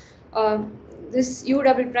function, this u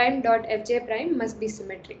double prime dot Fj prime must be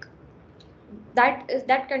symmetric.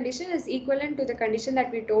 That condition is equivalent to the condition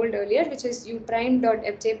that we told earlier, which is u prime dot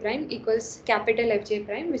Fj prime equals capital Fj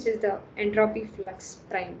prime, which is the entropy flux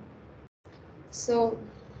prime. So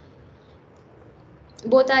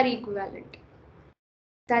both are equivalent.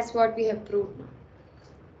 That's what we have proved now.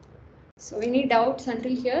 So any doubts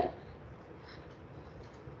until here?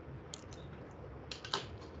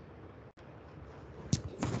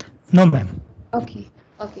 No, ma'am. Okay,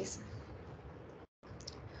 sir.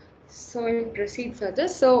 So we'll proceed further.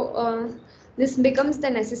 So this becomes the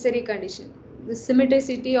necessary condition. The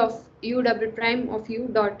symmetricity of u double prime of u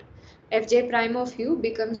dot Fj prime of u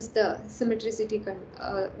becomes the symmetricity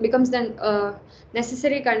becomes the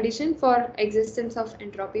necessary condition for existence of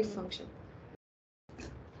entropy function.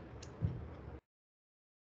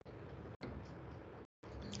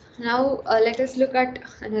 Now let us look at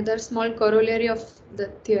another small corollary of the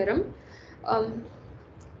theorem.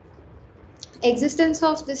 Existence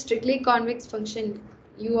of this strictly convex function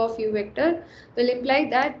u of u vector will imply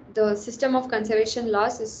that the system of conservation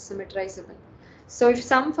laws is symmetrizable. So if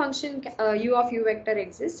some function u of u vector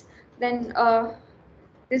exists, then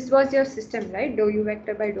this was your system, right? Dou u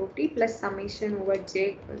vector by dou t plus summation over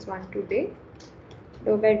j equals 1 to d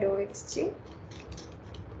dou by dou xj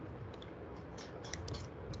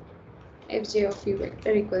fj of u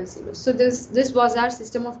vector equals 0. So this was our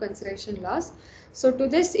system of conservation laws. So to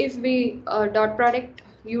this, if we dot product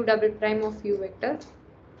u double prime of u vector,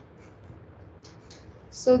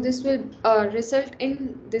 so this will result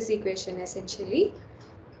in this equation essentially.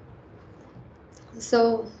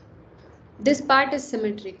 So this part is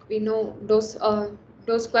symmetric. We know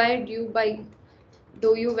dou squared u by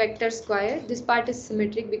dou u vector square. This part is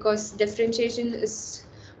symmetric because differentiation is,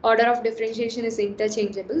 order of differentiation is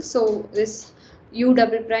interchangeable. So this u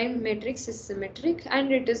double prime matrix is symmetric,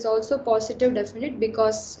 and it is also positive definite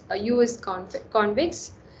because u is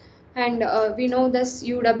convex, and we know this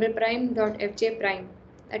u double prime dot Fj prime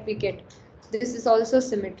that we get. This is also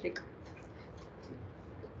symmetric.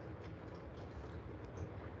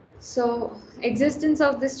 So existence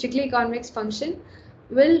of this strictly convex function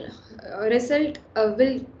will result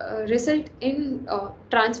in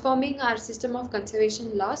transforming our system of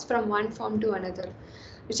conservation laws from one form to another,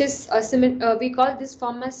 which is we call this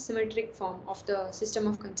form as symmetric form of the system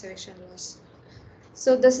of conservation laws.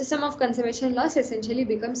 So the system of conservation laws essentially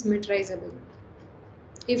becomes symmetrizable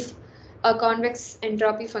if a convex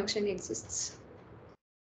entropy function exists.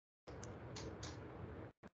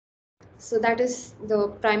 So that is the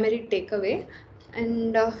primary takeaway,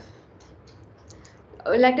 and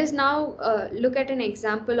let us now look at an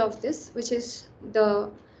example of this, which is the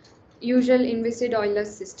usual inviscid Euler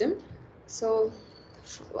system. So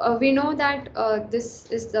we know that this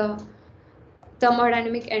is the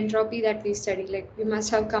thermodynamic entropy that we study. Like we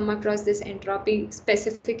must have come across this entropy,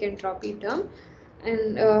 specific entropy term,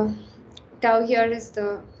 and tau here is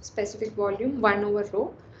the specific volume 1 over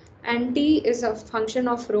rho, and T is a function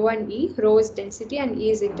of rho and E. Rho is density and E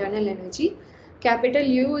is internal energy. capital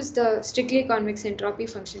U is the strictly convex entropy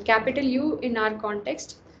function. Capital U in our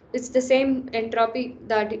context, it's the same entropy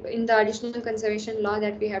that in the additional conservation law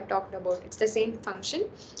that we have talked about. It's the same function.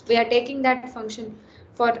 We are taking that function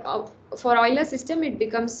for Euler system. It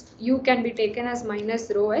becomes U can be taken as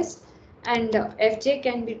minus rho s, and Fj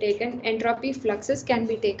can be taken, entropy fluxes can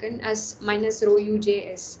be taken as minus rho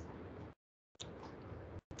Ujs.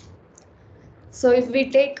 So if we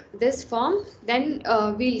take this form, then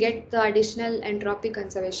we'll get the additional entropy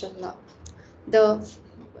conservation law. The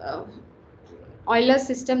Euler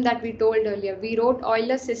system that we told earlier, we wrote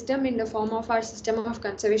Euler system in the form of our system of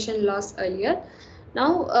conservation laws earlier.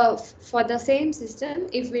 Now for the same system,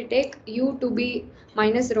 if we take U to be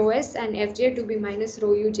minus rho s and Fj to be minus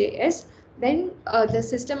rho Ujs, then the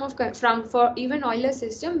system of for even Euler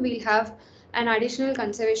system, we'll have an additional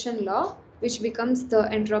conservation law which becomes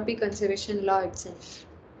the entropy conservation law itself.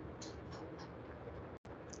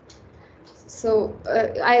 So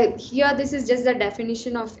here this is just the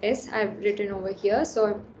definition of S I've written over here.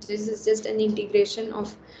 So this is just an integration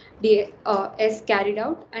of the S carried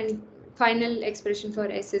out, and final expression for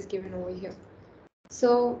S is given over here.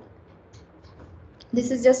 So this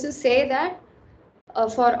is just to say that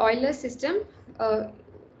for Euler system,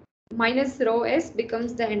 minus rho s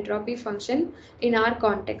becomes the entropy function in our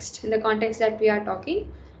context, in the context that we are talking,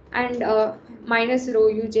 and minus rho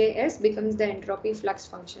Ujs becomes the entropy flux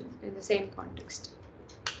function in the same context.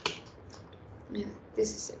 Yeah,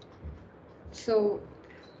 this is it. So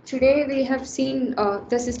today we have seen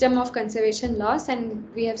the system of conservation laws, and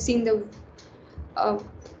we have seen the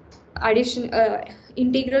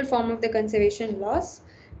integral form of the conservation laws.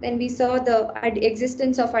 Then we saw the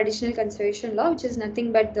existence of additional conservation law, which is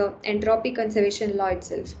nothing but the entropy conservation law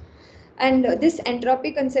itself. And this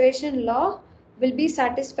entropy conservation law will be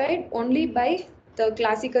satisfied only by the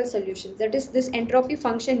classical solutions. That is, this entropy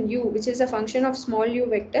function U, which is a function of small u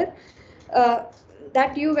vector,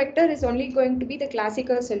 that U vector is only going to be the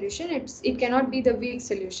classical solution. It cannot be the weak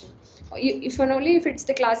solution. If and only if it's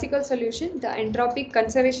the classical solution, the entropy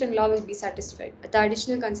conservation law will be satisfied. The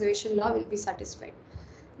additional conservation law will be satisfied.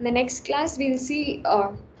 In the next class, we will see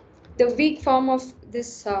the weak form of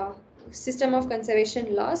this system of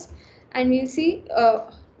conservation laws, and we'll see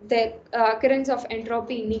the occurrence of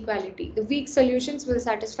entropy inequality. The weak solutions will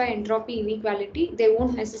satisfy entropy inequality. They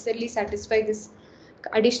won't necessarily satisfy this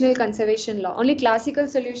additional conservation law. Only classical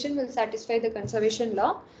solution will satisfy the conservation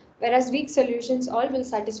law, whereas weak solutions all will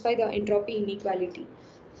satisfy the entropy inequality.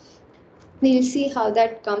 We'll see how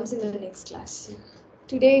that comes in the next class.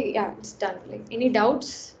 Today, yeah, it's done. Like, any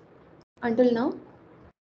doubts until now?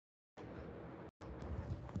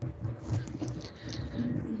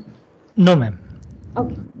 No, ma'am.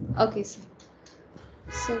 Okay. Okay, sir.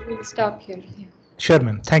 So we'll stop here. Yeah. Sure,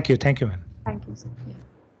 ma'am. Thank you. Thank you, ma'am. Thank you, sir. Yeah.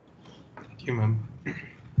 Thank you, ma'am.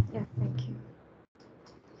 Yeah, thank you.